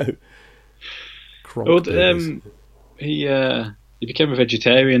don't know. He became a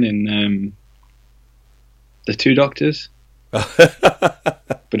vegetarian in the Two Doctors.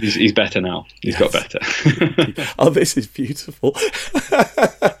 But he's better now. He's got better. Oh, this is beautiful.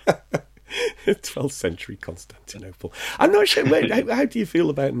 12th century Constantinople. I'm not sure. How do you feel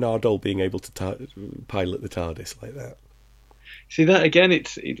about Nardole being able to pilot the TARDIS like that? See, that again,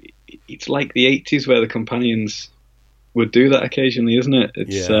 it's like the 80s where the companions would do that occasionally, isn't it?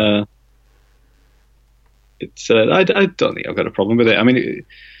 I don't think I've got a problem with it. I mean,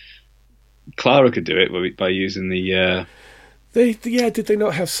 Clara could do it by using the. Did they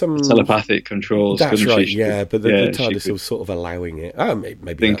not have some telepathic controls? That's right. She? Yeah, but the TARDIS was sort of allowing it. Oh,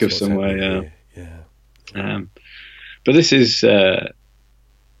 maybe think that's of some way. Yeah. But this is. I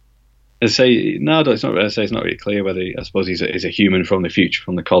say Nardole. It's not really clear whether I suppose he's a human from the future,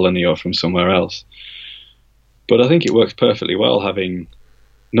 from the colony, or from somewhere else. But I think it works perfectly well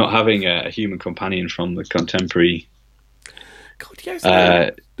not having a human companion from the contemporary. God, yes.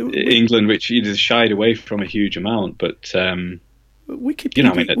 England, which is shied away from a huge amount, but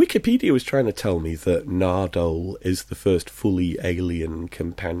Wikipedia was trying to tell me that Nardole is the first fully alien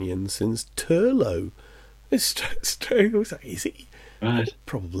companion since Turlo. Is he? Right. It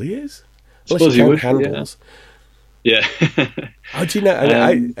probably is. Unless you count Handles. Yeah. Oh, do you know?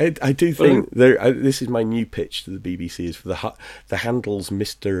 I do think this is my new pitch to the BBC is for the Handles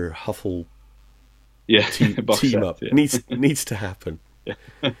Mr. Huffle. Yeah, team up. Yeah. Needs to happen. Yeah.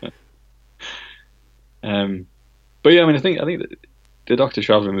 But yeah, I mean, I think that the Doctor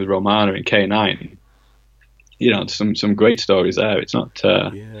traveling with Romana in K9, some great stories there. It's not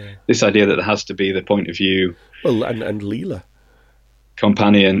this idea that there has to be the point of view. Well, and Leela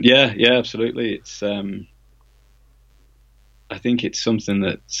companion, yeah, absolutely. It's I think it's something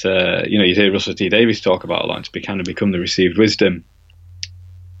that you hear Russell T Davies talk about a lot. To become the received wisdom.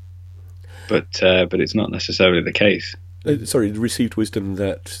 But it's not necessarily the case. Sorry, received wisdom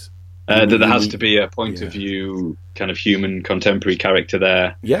that there has to be a point of view, kind of human contemporary character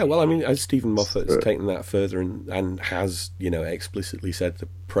there. Yeah, well, I mean, as Stephen Moffat's taken that further and has explicitly said the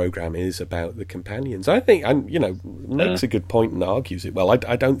program is about the companions. I think, and makes a good point and argues it well.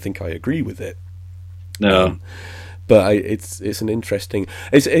 I don't think I agree with it. No. But it's an interesting.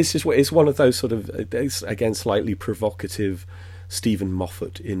 It's one of those sort of again slightly provocative Stephen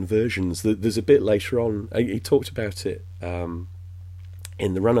Moffat inversions. There's a bit later on, he talked about it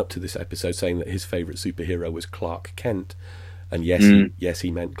in the run-up to this episode, saying that his favourite superhero was Clark Kent, And yes,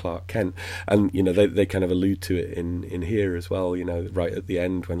 he meant Clark Kent. And they kind of allude to it in here as well. Right at the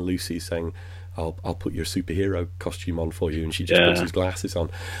end when Lucy's saying, I'll put your superhero costume on for you, and she just puts his glasses on.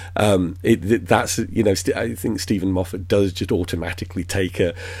 That's I think Stephen Moffat does just automatically take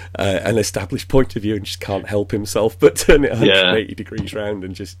an established point of view and just can't help himself but turn it 180 degrees round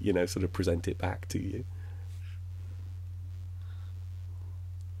and just sort of present it back to you.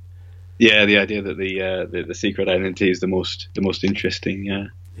 Yeah, the idea that the secret identity is the most interesting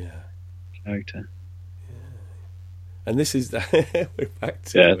character. And this is we're back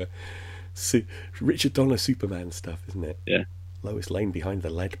to Richard Donner Superman stuff, isn't it? Yeah. Lois Lane behind the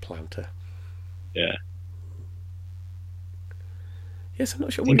lead planter. Yeah. Yes, I'm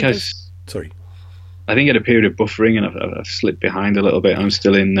not sure. Sorry. I think I had a period of buffering, and I've slipped behind a little bit. I'm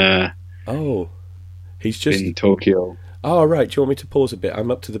still in. He's just in Tokyo. Oh, right. Do you want me to pause a bit?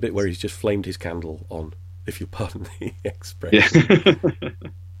 I'm up to the bit where he's just flamed his candle on, if you'll pardon the expression.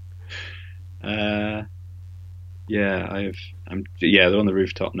 Yeah. They're on the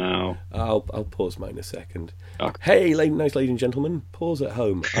rooftop now. I'll pause mine a second. Okay. Hey, ladies and gentlemen, pause at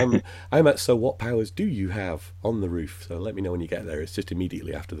home. I'm at So What Powers Do You Have on the roof? So let me know when you get there. It's just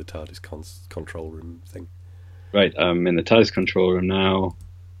immediately after the TARDIS control room thing. Right, I'm in the TARDIS control room now,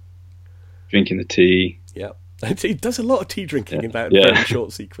 drinking the tea. Yeah. He does a lot of tea drinking in that very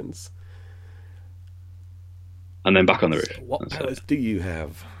short sequence. And then back on the roof. So what powers do you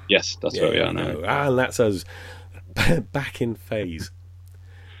have? Yes, that's where we are now. And that's us back in phase.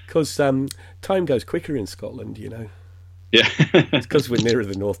 Because time goes quicker in Scotland, Yeah. It's because we're nearer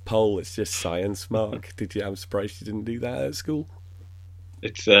the North Pole. It's just science, Mark. I'm surprised you didn't do that at school.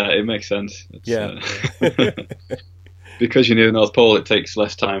 It makes sense. Because you're near the North Pole, it takes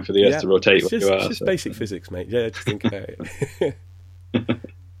less time for the Earth to rotate where you are. It's just basic physics, mate. Yeah, just think about it.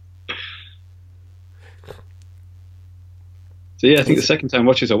 So I think the second time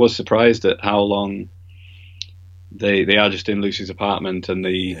watches, I was surprised at how long they are just in Lucy's apartment, and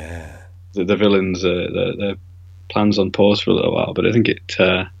the villains, the plans on pause for a little while. But I think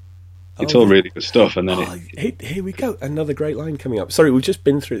it's all really good stuff. And then here we go, another great line coming up. Sorry, we've just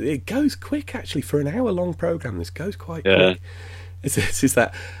been through it. It goes quick, actually, for an hour-long program. This goes quite quick. Is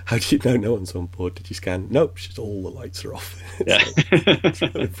that, how do you know no one's on board? Did you scan? Nope, just all the lights are off. It's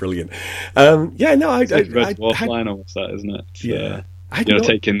really brilliant. I Red Dwarf line almost that, isn't it?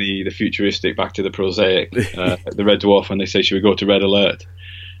 Taking the futuristic back to the prosaic. The Red Dwarf, when they say, should we go to red alert?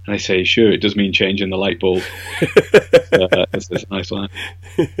 And they say, sure, it does mean changing the light bulb. It's a nice line.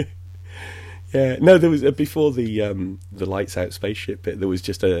 Yeah, no, there was before the lights out spaceship bit. There was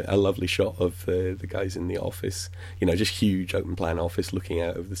just a lovely shot of the guys in the office, just huge open plan office looking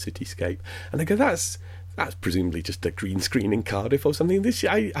out of the cityscape. And I go, that's presumably just a green screen in Cardiff or something.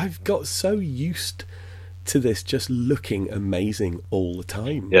 I've got so used to this just looking amazing all the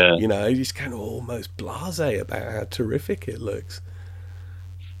time. Yeah, I just kind of almost blasé about how terrific it looks.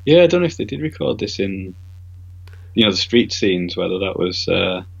 Yeah, I don't know if they did record this in, the street scenes, whether that was.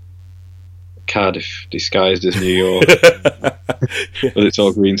 Cardiff disguised as New York, but it's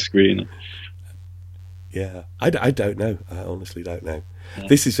all green screen. Yeah, I don't know. I honestly don't know. Yeah.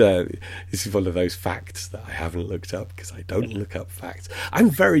 This is one of those facts that I haven't looked up because I don't look up facts. I'm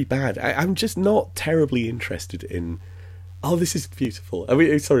very bad. I'm just not terribly interested in. Oh, this is beautiful. I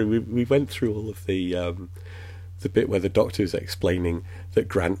mean, sorry, we went through all of the bit where the Doctor is explaining that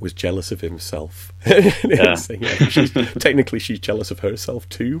Grant was jealous of himself. Saying, technically she's jealous of herself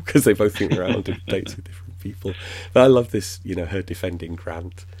too, because they both think they're out on different dates with different people. But I love this, her defending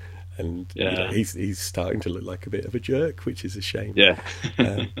Grant, and he's starting to look like a bit of a jerk, which is a shame.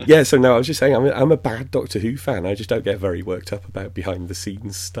 So no, I was just saying I'm a bad Doctor Who fan. I just don't get very worked up about behind the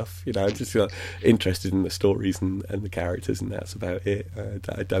scenes stuff. I'm just interested in the stories and the characters, and that's about it.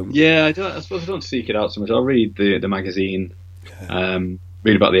 I don't. Yeah, I suppose I don't seek it out so much. I'll read the magazine,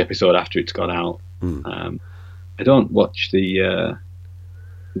 read about the episode after it's gone out. I don't watch the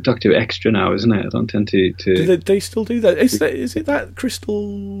Doctor Who Extra now, isn't it? I don't tend to. Do they still do that? Is it that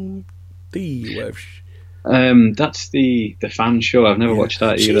Crystal D? That's the fan show. I've never watched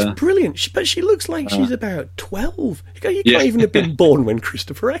that either. She's brilliant, but she looks like she's about 12. You can't even have been born when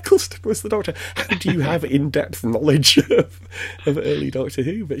Christopher Eccleston was the Doctor. How do you have in-depth knowledge of early Doctor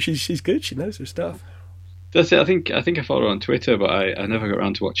Who? But she's good. She knows her stuff. That's it. I think I follow her on Twitter, but I never got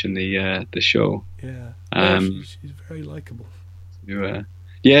around to watching the show. Yeah, she's very likable.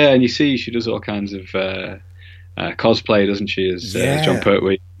 Yeah, and you see she does all kinds of cosplay, doesn't she, as John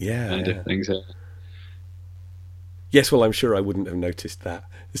Pertwee? And different things. Yes, well, I'm sure I wouldn't have noticed that.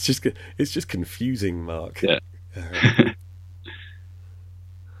 It's just confusing, Mark. Yeah.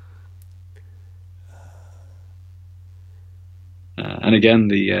 And again,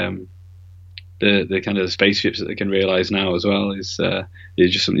 the kind of spaceships that they can realize now as well is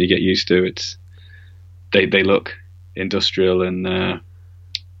just something you get used to. It's they look industrial and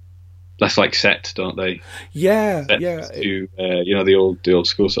less like set, don't they? Yeah, Sets yeah. To, the old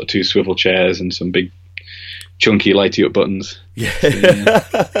school sort of 2 swivel chairs and some big chunky lighty up buttons. Yeah.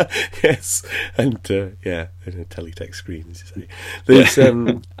 Yes, and and a teletext screen, as you say. There's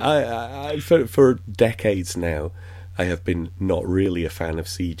I for decades now, I have been not really a fan of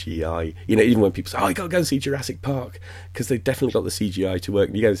CGI. Even when people say, "Oh, you got to go and see Jurassic Park," because they definitely got the CGI to work.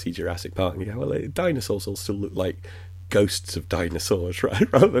 And you go and see Jurassic Park, and you go, "Well, dinosaurs all still look like ghosts of dinosaurs,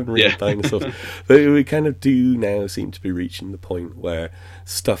 right, rather than real dinosaurs." But we kind of do now seem to be reaching the point where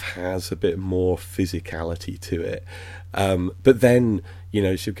stuff has a bit more physicality to it. But then,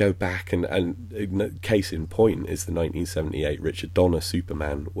 she'll go back and case in point is the 1978 Richard Donner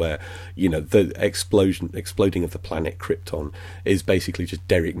Superman, where, the exploding of the planet Krypton is basically just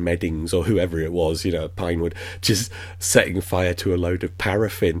Derek Meddings or whoever it was, Pinewood, just setting fire to a load of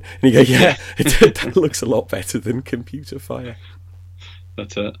paraffin. And you go, yeah, that looks a lot better than computer fire.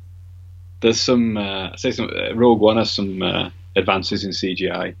 That's it. There's some, Rogue One has some advances in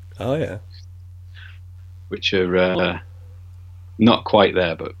CGI. Oh, yeah. Which are not quite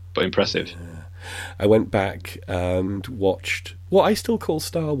there, but impressive. Yeah. I went back and watched what I still call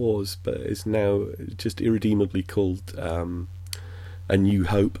Star Wars, but is now just irredeemably called A New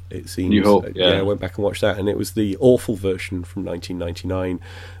Hope, it seems. New Hope, yeah. I went back and watched that, and it was the awful version from 1999,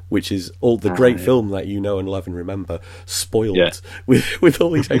 which is all the great film that you know and love and remember, spoiled with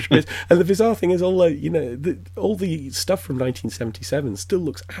all these extra bits. And the bizarre thing is, all the stuff from 1977 still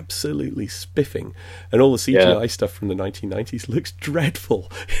looks absolutely spiffing, and all the CGI stuff from the 1990s looks dreadful.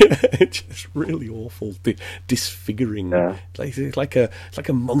 It's just really awful, disfiguring, like a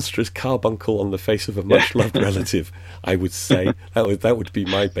monstrous carbuncle on the face of a much loved relative. I would say that would be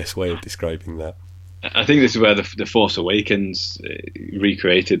my best way of describing that. I think this is where the Force Awakens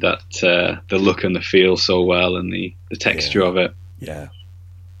recreated that the look and the feel so well, and the texture of it. Yeah,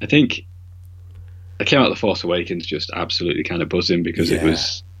 I think I came out of the Force Awakens just absolutely kind of buzzing because it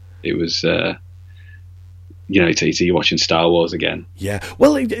was you're watching Star Wars again. Yeah,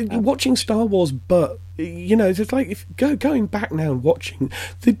 well, watching Star Wars, but it's like going back now and watching.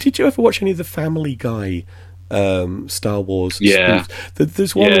 Did you ever watch any of the Family Guy Star Wars spoofs?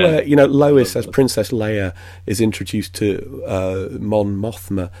 There's one where Lois as Princess Leia is introduced to Mon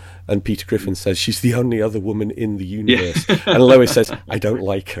Mothma, and Peter Griffin says she's the only other woman in the universe, and Lois says, "I don't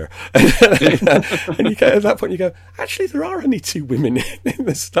like her." And you go, at that point you go, actually there are only 2 women in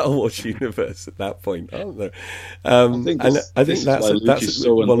the Star Wars universe at that point, aren't there? I think that's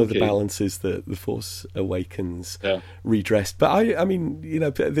one of the balances that the Force Awakens redressed. But I mean,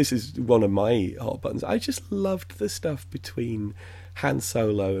 this is one of my hot buttons. I just loved the stuff between Han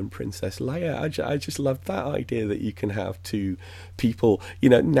Solo and Princess Leia. I just loved that idea that you can have 2 people,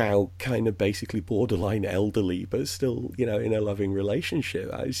 now kind of basically borderline elderly, but still, in a loving relationship.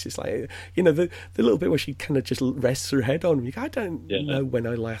 It's just like, the little bit where she kind of just rests her head on me. I don't know when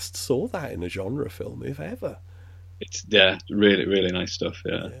I last saw that in a genre film, if ever. It's really, really nice stuff.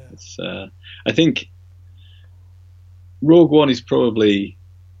 Yeah. It's I think Rogue One is probably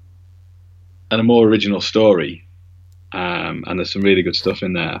a more original story. And there's some really good stuff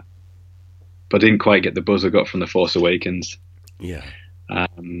in there, but I didn't quite get the buzz I got from The Force Awakens. Yeah.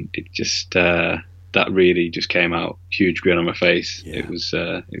 It just that really just came out, huge grin on my face. Yeah. It was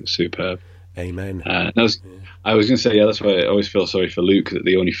superb. Amen. I was going to say, that's why I always feel sorry for Luke, that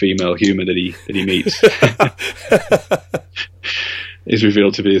the only female human that he meets is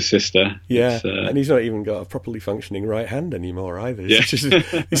revealed to be his sister. Yeah, and he's not even got a properly functioning right hand anymore either. Yeah.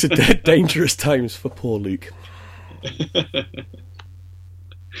 These are dangerous times for poor Luke.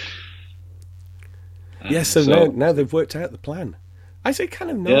 So now they've worked out the plan. I say kind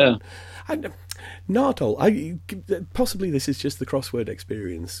of Nardole. Possibly this is just the crossword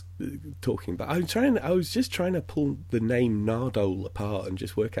experience talking, but I was just trying to pull the name Nardole apart and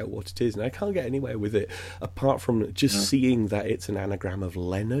just work out what it is, and I can't get anywhere with it apart from just seeing that it's an anagram of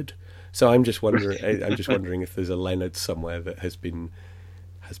Leonard. So I'm just wondering if there's a Leonard somewhere that has been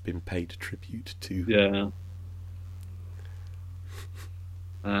paid tribute to. Yeah.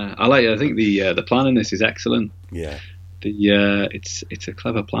 I think the plan in this is excellent. Yeah. It's a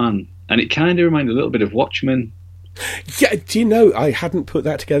clever plan, and it kind of reminded a little bit of Watchmen Yeah, do you know, I hadn't put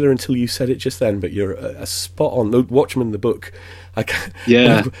that together until you said it just then, but you're a spot on. The Watchmen, the book.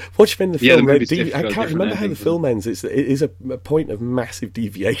 Watchmen, the film. I can't remember how the film ends. It is a point of massive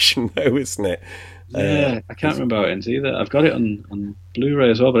deviation, though, isn't it? Yeah, I can't remember how it ends either. I've got it on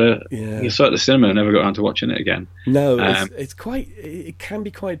Blu-ray as well, but I saw it at the cinema and never got around to watching it again. No, it can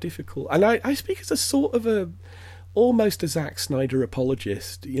be quite difficult. And I speak as a sort of almost a Zack Snyder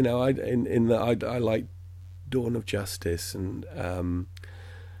apologist, in that I like Dawn of Justice, and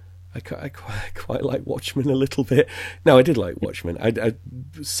I quite like Watchmen a little bit. No, I did like Watchmen.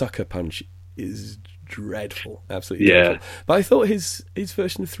 Sucker Punch is dreadful, absolutely dreadful. But I thought his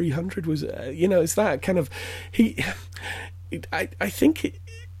version of 300 was, it's that kind of I think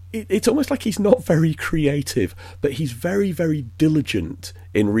it's almost like he's not very creative, but he's very, very diligent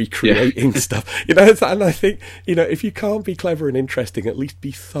in recreating stuff. And I think, if you can't be clever and interesting, at least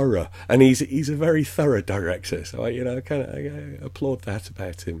be thorough. And he's a very thorough director, so I applaud that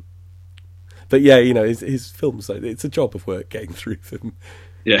about him. But yeah, his films, it's a job of work getting through them.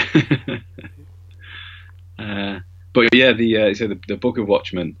 Yeah. But yeah, the Book of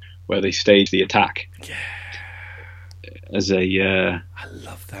Watchmen, where they stage the attack. Yeah. I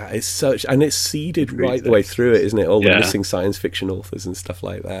love that. It's seeded right the way through it, isn't it? All the missing science fiction authors and stuff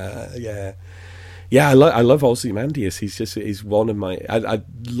like that. Yeah. I love Ozymandias. He's one of my. I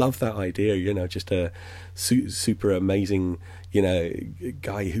love that idea. Just a super amazing,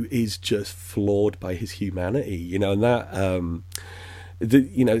 guy who is just flawed by his humanity. And that,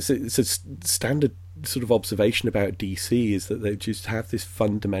 it's a standard sort of observation about DC is that they just have this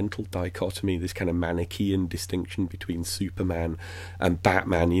fundamental dichotomy, this kind of Manichaean distinction between Superman and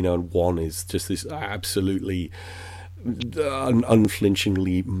Batman, and one is just this absolutely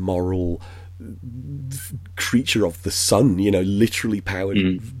unflinchingly moral creature of the sun, literally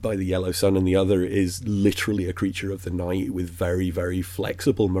powered by the yellow sun, and the other is literally a creature of the night with very, very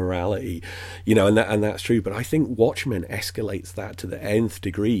flexible morality, and that's true. But I think Watchmen escalates that to the nth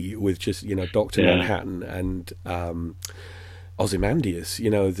degree with just Dr. Manhattan and Ozymandias,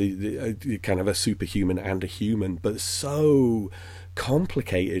 the kind of a superhuman and a human, but so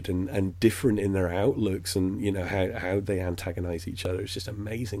complicated and different in their outlooks, and how they antagonize each other. It's just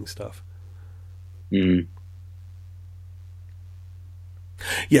amazing stuff.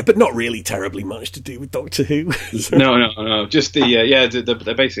 Yeah, but not really terribly much to do with Doctor Who. No. Just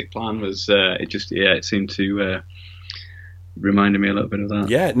the basic plan was it seemed to reminded me a little bit of that.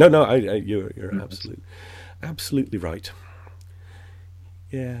 Yeah, no, you're absolutely right.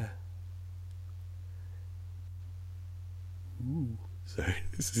 Yeah. Ooh. So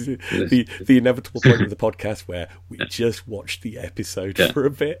this is the inevitable point of the podcast where we just watch the episode for a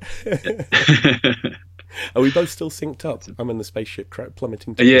bit. Are we both still synced up? I'm in the spaceship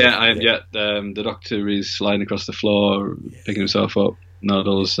plummeting. The Doctor is sliding across the floor, picking himself up.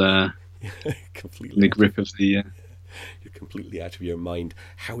 Noddles completely in the grip of the. You're completely out of your mind.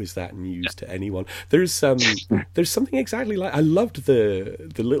 How is that news to anyone? There's something exactly like. I loved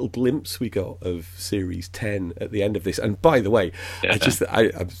the little glimpse we got of series 10 at the end of this. And by the way,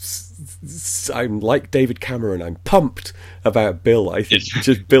 I'm like David Cameron. I'm pumped about Bill. I think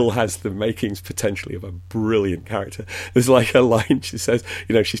just Bill has the makings potentially of a brilliant character. There's like a line she says,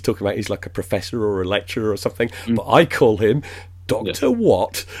 she's talking about he's like a professor or a lecturer or something, but I call him Dr.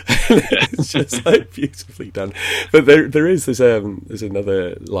 What? It's just so beautifully done. But there's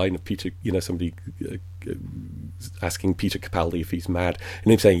another line of Peter, somebody asking Peter Capaldi if he's mad,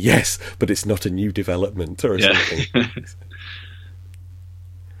 and him saying yes, but it's not a new development or something.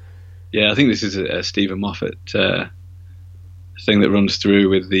 Yeah, I think this is a Stephen Moffat thing that runs through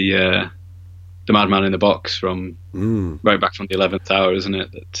with the Madman in the Box from right back from the 11th Hour, isn't it?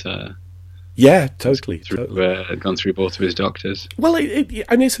 That. Yeah, totally. Gone through both of his doctors. Well,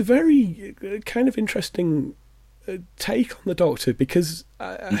 and it's a very kind of interesting take on the Doctor because,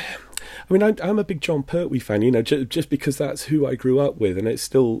 I'm a big John Pertwee fan, just because that's who I grew up with, and it's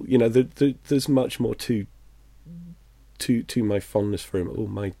still, there's much more to my fondness for him. Oh,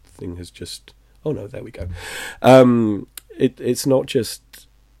 my thing has just. Oh no, there we go. It's not just.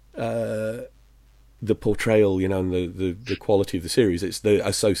 The portrayal, and the quality of the series. It's the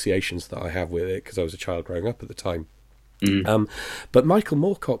associations that I have with it because I was a child growing up at the time. But Michael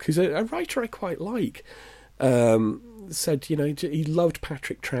Moorcock, who's a writer I quite like, said, he loved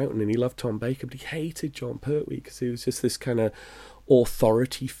Patrick Troughton and he loved Tom Baker, but he hated John Pertwee because he was just this kind of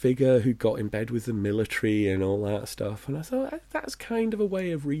authority figure who got in bed with the military and all that stuff. And I thought that's kind of a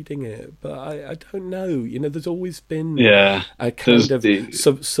way of reading it, but I don't know. You know, there's always been a kind of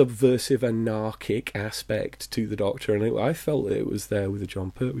subversive, anarchic aspect to the Doctor, and I felt it was there with the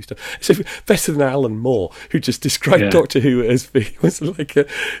John Pertwee stuff. So better than Alan Moore, who just described Doctor Who as being was like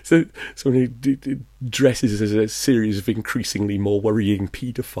someone who dresses as a series of increasingly more worrying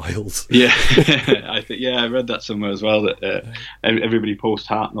paedophiles. Yeah, I read that somewhere as well, that everybody post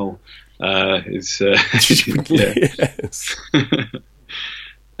Hartnell is. Yes.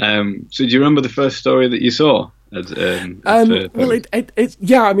 So, do you remember the first story that you saw? Well, it's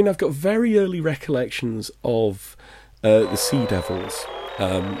yeah. I mean, I've got very early recollections of the Sea Devils.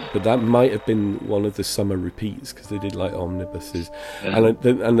 But that might have been one of the summer repeats, because they did like omnibuses. And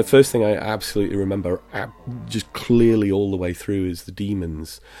the first thing I absolutely remember, just clearly all the way through, is the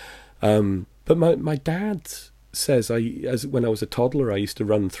Demons. But my dad says when I was a toddler, I used to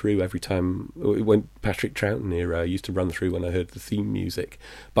run through every time, when Patrick Troughton era, I used to run through when I heard the theme music.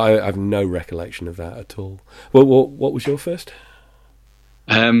 But I have no recollection of that at all. Well, what was your first?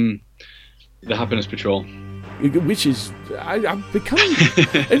 The Happiness Patrol. Which is, I've become,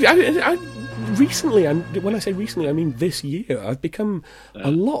 recently, and when I say recently, I mean this year, I've become a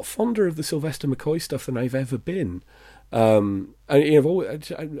lot fonder of the Sylvester McCoy stuff than I've ever been. And I've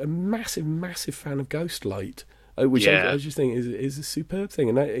always, I'm a massive fan of Ghostlight, which I just think is a superb thing.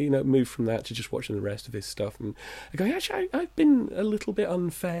 And I moved from that to just watching the rest of his stuff. And I go, actually, I've been a little bit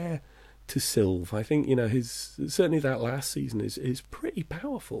unfair to Sylv. I think, certainly that last season is pretty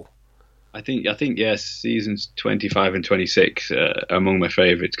powerful. I think yes, seasons 25 and 26 are among my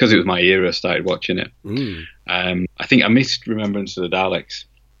favourites, because it was my era I started watching it. I think I missed Remembrance of the Daleks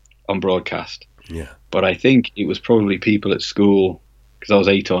on broadcast. Yeah. But I think it was probably people at school, because I was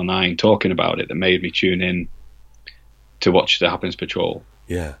 8 or 9, talking about it, that made me tune in to watch the Happiness Patrol.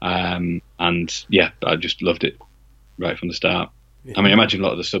 Yeah. And yeah, I just loved it right from the start. Yeah. I mean, I imagine a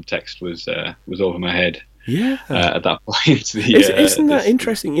lot of the subtext was over my head. Yeah. At that point. Isn't that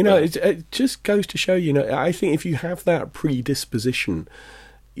interesting? It just goes to show, I think if you have that predisposition,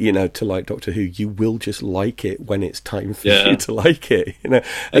 to like Doctor Who, you will just like it when it's time for you to like it.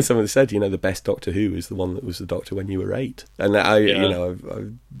 As someone said, the best Doctor Who is the one that was the Doctor when you were 8. And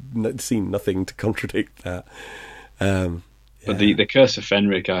I've seen nothing to contradict that. But the Curse of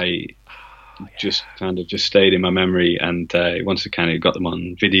Fenric, just stayed in my memory, and once I kind of got them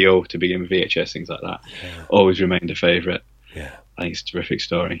on video to begin with, VHS, things like that, always remained a favourite. Yeah, I think it's a terrific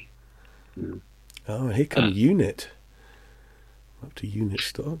story. Oh, here comes Unit. Up to Unit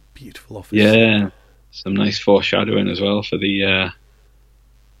store, beautiful office. Yeah, some nice foreshadowing as well for the.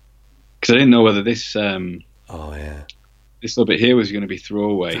 Because I didn't know whether this. This little bit here was going to be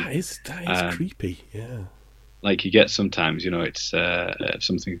throwaway. That is creepy. Yeah. Like you get sometimes, it's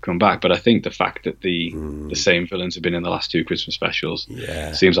something can come back. But I think the fact that the same villains have been in the last 2 Christmas specials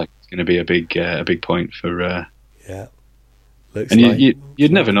seems like it's going to be a big point for. Looks and like...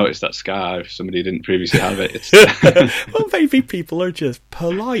 you'd never notice that scar if somebody didn't previously have it. It's... Well, maybe people are just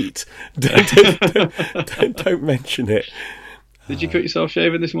polite. Don't mention it. Did you cut yourself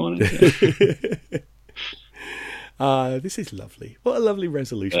shaving this morning? This is lovely. What a lovely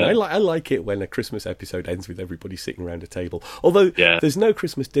resolution. I like it when a Christmas episode ends with everybody sitting around a table. Although there's no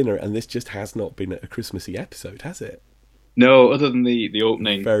Christmas dinner, and this just has not been a Christmassy episode, has it? No, other than the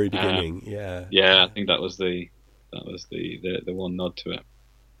opening. Very beginning, yeah. Yeah, I think that was the one nod to it.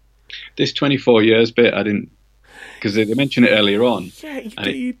 This 24 years bit, I didn't, because they mentioned it earlier on. Yeah,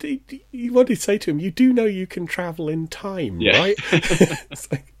 you wanted to say to him, you do know you can travel in time, right?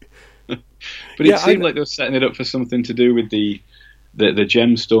 It's like... But it seemed like they were setting it up for something to do with the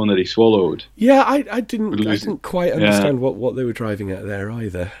gemstone that he swallowed. Yeah, I didn't quite understand what they were driving at there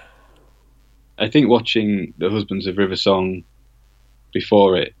either. I think watching The Husbands of River Song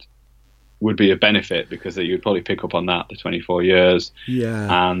before it would be a benefit, because you'd probably pick up on that, the 24 years,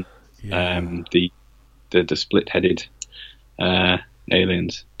 and the split-headed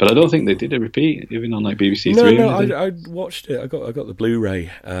aliens. But I don't think they did a repeat, even on like BBC Three. No, I watched it. I got the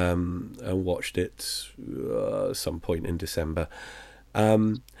Blu-ray and watched it some point in December. I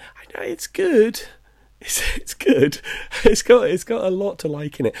know it's good. It's good. It's got a lot to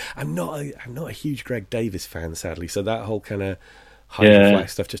like in it. I'm not a huge Greg Davis fan, sadly. So that whole kind of Hyperflash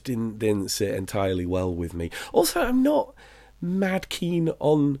stuff just didn't sit entirely well with me. Also, I'm not mad keen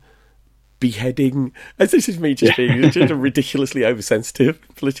on beheading, as this is me just being just ridiculously oversensitive,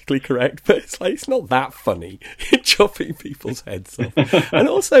 politically correct, but it's not that funny chopping people's heads off. And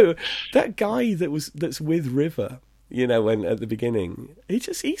also that guy that's with River, when at the beginning, he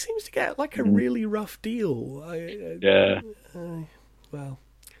seems to get like a really rough deal. well.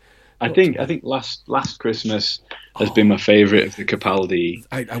 I think last Christmas has been my favourite of the Capaldi.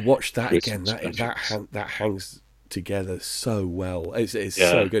 I watched that Christmas again. specials. That hangs together so well. It's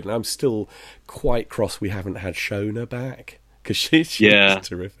Yeah. so good, and I'm still quite cross we haven't had Shona back because she's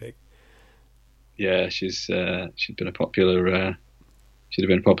terrific. Yeah, she's been a popular. She'd have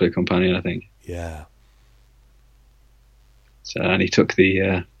been a popular companion, I think. Yeah. So, and he took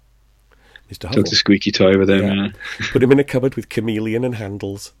the Mr. Hubble. squeaky toy with him. Yeah. Put him in a cupboard with chameleon and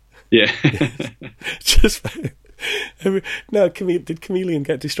handles. Yeah. Just no, did Chameleon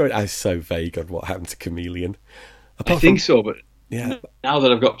get destroyed? I'm so vague on what happened to Chameleon. I think so, but yeah. Now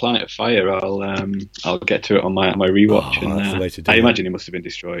that I've got Planet of Fire, I'll get to it on my rewatch. That's the way to do I it. imagine he must have been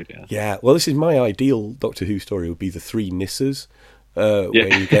destroyed. Yeah. Yeah. Well, this is my ideal Doctor Who story. Would be the three Nissas. Where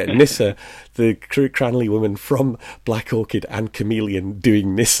you get Nyssa, the Cranley woman from Black Orchid, and Chameleon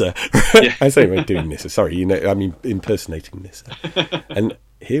doing Nyssa. Yeah. I say we're doing Nyssa. Sorry, I mean impersonating Nyssa. And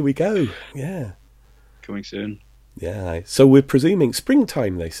here we go. Yeah. Coming soon. Yeah. So we're presuming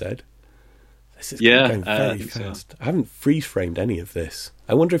springtime. They said. This is going I very think so. fast. I haven't freeze framed any of this.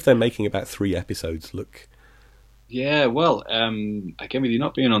 I wonder if they're making about 3 episodes look. Yeah. Well, again, with you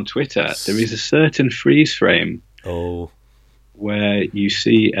not being on Twitter, there is a certain freeze frame. Oh. Where you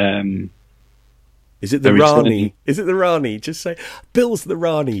see is it the Rani? Is it the Rani? Just say Bill's the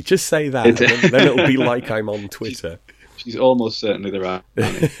Rani. Just say that, and then it'll be like I'm on Twitter. She's almost certainly the Rani.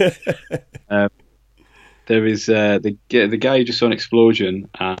 There is the guy who just saw an explosion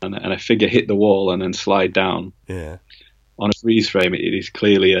and a figure hit the wall and then slide down. Yeah. On a freeze frame, it is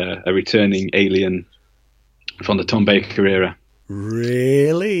clearly a returning alien from the Tom Baker era.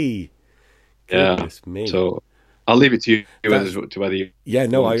 Really? Goodness me. So I'll leave it to you to whether you. Yeah,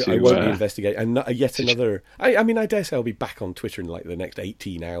 no, I won't investigate. And yet another. I mean, I dare say I'll be back on Twitter in like the next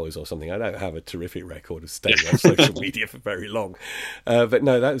 18 hours or something. I don't have a terrific record of staying on social media for very long. But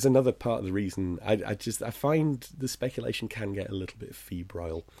no, that was another part of the reason. I find the speculation can get a little bit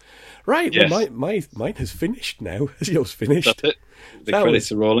febrile. Right, yes. Well, mine has finished now. Has yours finished? That's it. The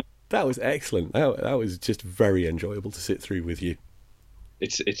credits are rolling. That was excellent. That was just very enjoyable to sit through with you.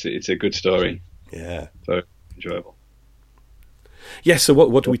 It's a good story. Yeah. So enjoyable. Yes, so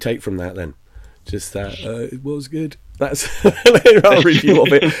what do we take from that then? Just that it was good. That's our review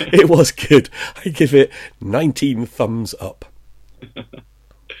of it. It was good. I give it 19 thumbs up.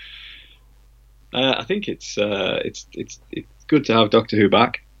 I think it's good to have Doctor Who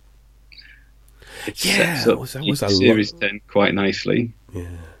back. It sets up series 10 quite nicely.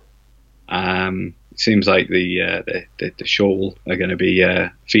 Yeah. It seems like the Shoal are going to be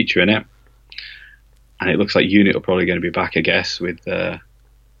featuring it. And it looks like Unit are probably going to be back, I guess, with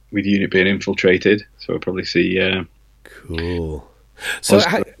Unit being infiltrated. So we'll probably see. Cool. So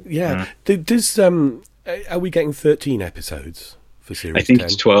does are we getting 13 episodes for series 10? I think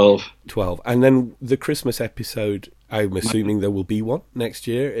it's 12. 12, and then the Christmas episode. I'm assuming there will be one next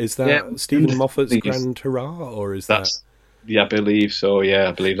year. Is that Stephen Moffat's Grand Hurrah, or is that? Yeah, I believe so. Yeah,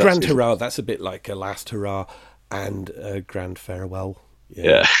 I believe that's Grand Hurrah. That's a bit like a Last Hurrah and a Grand Farewell.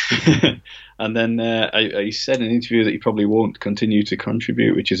 Yeah. And then he said in an interview that he probably won't continue to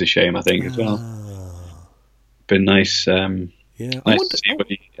contribute, which is a shame, I think, as well. Been nice. Nice to see when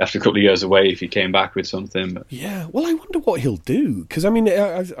after a couple of years away, if he came back with something. But. Yeah, well, I wonder what he'll do, because I mean,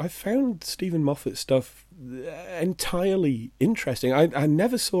 I found Stephen Moffat stuff entirely interesting. I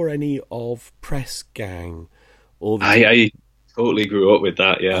never saw any of Press Gang. Or I totally grew up with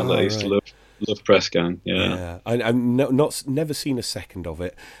that. Yeah, I used to love Press Gang. Yeah. I've never seen a second of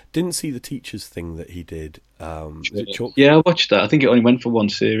it. Didn't see the teachers thing that he did. Yeah, I watched that. I think it only went for one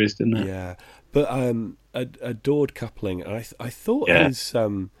series, didn't it? Yeah, but adored coupling. And I thought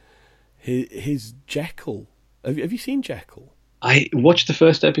his Jekyll. Have you seen Jekyll? I watched the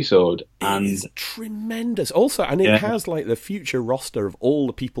first episode, and it's tremendous. Also, and it has like the future roster of all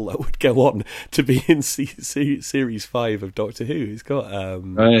the people that would go on to be in series 5 of Doctor Who. He's got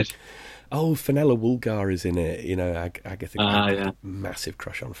right. Oh, Fenella Woolgar is in it. You know, Agatha. I had yeah. a massive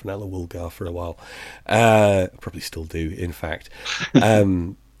crush on Fenella Woolgar for a while. Probably still do, in fact.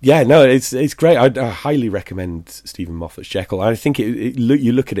 Yeah, no, it's great. I highly recommend Stephen Moffat's Jekyll. I think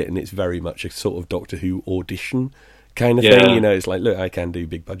you look at it and it's very much a sort of Doctor Who audition kind of thing. You know, it's like, look, I can do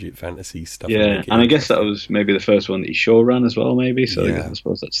big budget fantasy stuff. Yeah, and I guess that was maybe the first one that he show ran as well, maybe. So I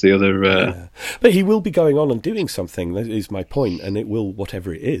suppose that's the other. But he will be going on and doing something. That is my point, and it will,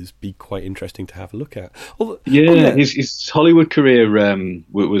 whatever it is, be quite interesting to have a look at. His Hollywood career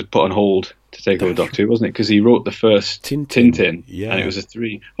was put on hold to take over Doctor Who, wasn't it? Because he wrote the first Tintin, and it was a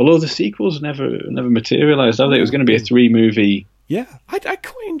 3. Although the sequels never materialised, have they? It was going to be a 3-movie. Yeah, I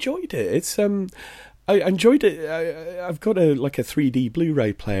quite enjoyed it. It's I enjoyed it. I've got a 3D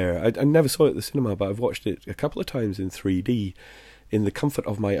Blu-ray player. I never saw it at the cinema, but I've watched it a couple of times in 3D in the comfort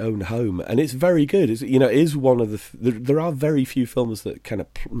of my own home, and it's very good. It is one of there are very few films that kind of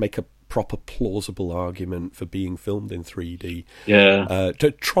make a proper plausible argument for being filmed in 3D. Yeah.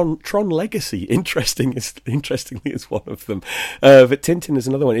 Tron Legacy, interestingly, is one of them. But Tintin is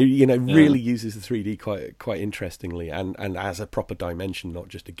another one. It really uses the 3D quite interestingly, and as a proper dimension, not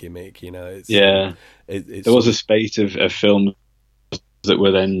just a gimmick. It's, it's there was a spate of films that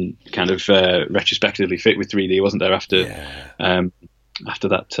were then kind of retrospectively fit with 3D, wasn't there? After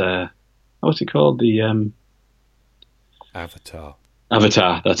that, what's it called? The Avatar.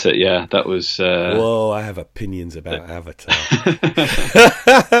 Avatar, that's it. Yeah, that was. Whoa, I have opinions about Avatar.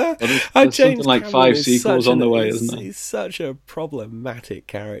 There's something like 5 sequels on the way, isn't there? He's such a problematic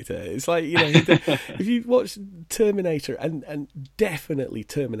character. It's like, if you watch Terminator and definitely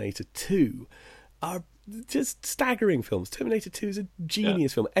Terminator 2 are just staggering films. Terminator 2 is a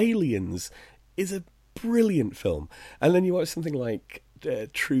genius film. Aliens is a brilliant film. And then you watch something like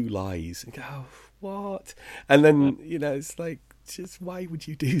True Lies and go, oh, what? And then, it's like, just why would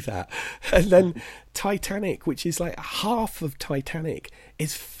you do that? And then Titanic, which is like half of Titanic,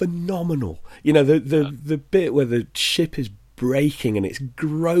 is phenomenal. The bit where the ship is breaking and it's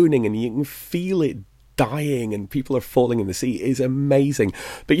groaning and you can feel it dying and people are falling in the sea is amazing,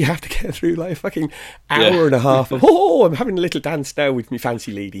 but you have to get through like a fucking hour and a half of I'm having a little dance now with me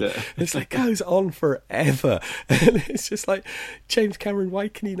fancy lady. It's like goes on forever, and it's just like, James Cameron, why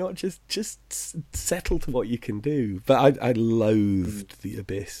can you not just settle to what you can do? But I loathed the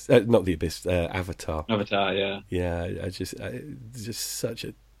Abyss, not the Abyss, Avatar. Yeah, it's just such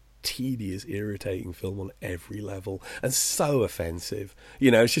a tedious, irritating film on every level, and so offensive.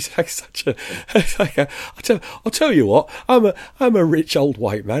 It's just like such a. It's like I'll tell you what. I'm a rich old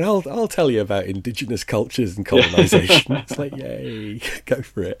white man. I'll tell you about indigenous cultures and colonization. It's like, yay, go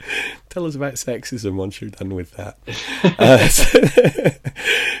for it. Tell us about sexism once you're done with that.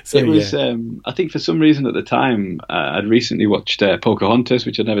 It was. I think for some reason at the time, I'd recently watched Pocahontas,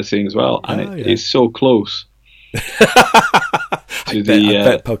 which I'd never seen as well, and it is so close. I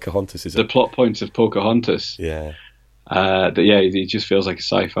bet Pocahontas is the plot points of Pocahontas. Yeah. It just feels like a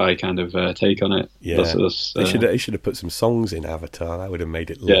sci-fi kind of take on it. Yeah. They should have put some songs in Avatar. That would have made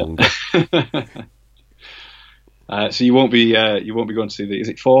it longer. So you won't be going to see is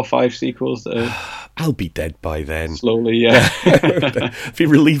it 4 or 5 sequels? I'll be dead by then. Slowly, yeah. Be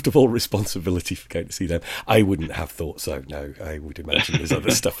relieved of all responsibility for going to see them. I wouldn't have thought so. No, I would imagine there's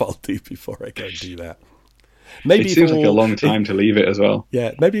other stuff I'll do before I go and do that. Maybe it seems like a long time to leave it as well.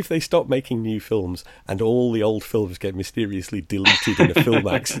 Yeah, maybe if they stop making new films and all the old films get mysteriously deleted in a film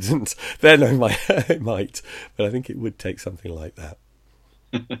accident, then I might. But I think it would take something like that.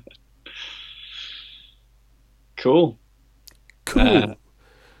 Cool. I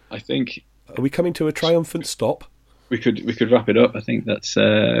think. Are we coming to a triumphant stop? We could wrap it up. I think that's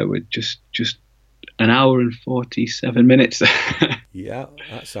we're just an hour and 47 minutes. Yeah,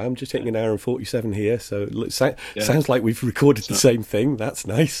 I'm just hitting an hour and 47 here, so it sounds like we've recorded the same thing. That's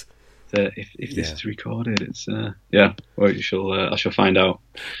nice. If this is recorded, it's well, I shall find out.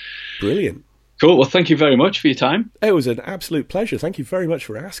 Brilliant. Cool. Well, thank you very much for your time. It was an absolute pleasure. Thank you very much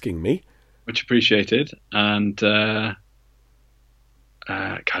for asking me. Much appreciated. And I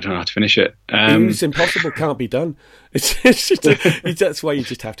don't know how to finish it. It's impossible. Can't be done. It's just that's why you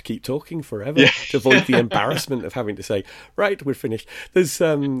just have to keep talking forever to avoid the embarrassment of having to say, right, we're finished. There's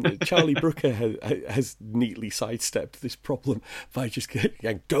Charlie Brooker has neatly sidestepped this problem by just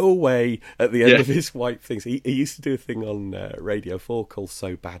go away at the end of his white things. He used to do a thing on Radio 4 called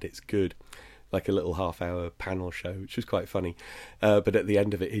So Bad It's Good, like a little half-hour panel show, which was quite funny. But at the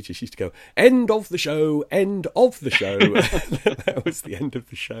end of it, he just used to go, end of the show, end of the show. That was the end of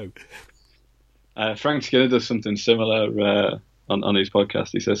the show. Frank Skinner does something similar on his podcast.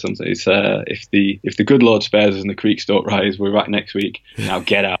 He says something. It's if the good Lord spares us and the creeks don't rise, we're back next week. Now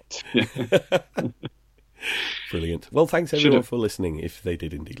get out. Brilliant. Well, thanks everyone for listening, if they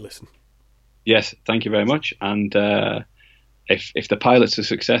did indeed listen. Yes, thank you very much. And if the pilot's a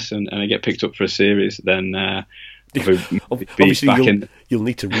success and I get picked up for a series, then obviously you'll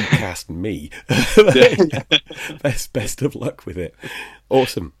need to recast me. Best of luck with it.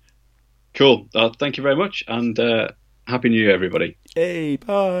 Awesome. Cool. Thank you very much, and Happy New Year, everybody. Hey,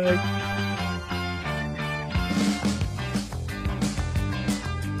 bye.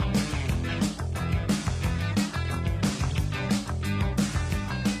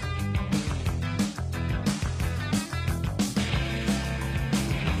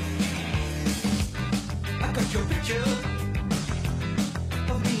 Your picture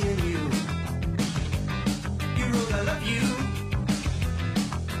of me and you.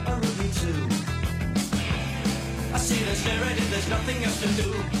 to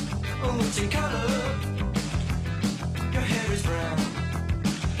do. Oh, what's in color? Your hair is brown.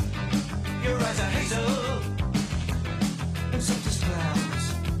 Your eyes are hazel. And soft as clouds.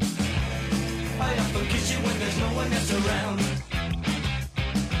 I often kiss you when there's no one else around.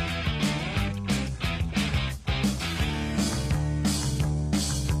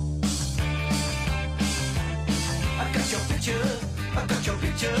 I got your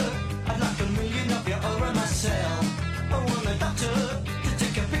picture. I'd like a million of you all around my cell. I want a doctor to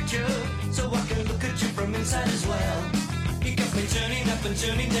take a picture so I can look at you from inside as well. You got me turning up and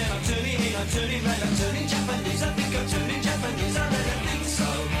turning down, I'm turning in, I'm turning right, I'm turning Japanese, I think I'm turning Japanese.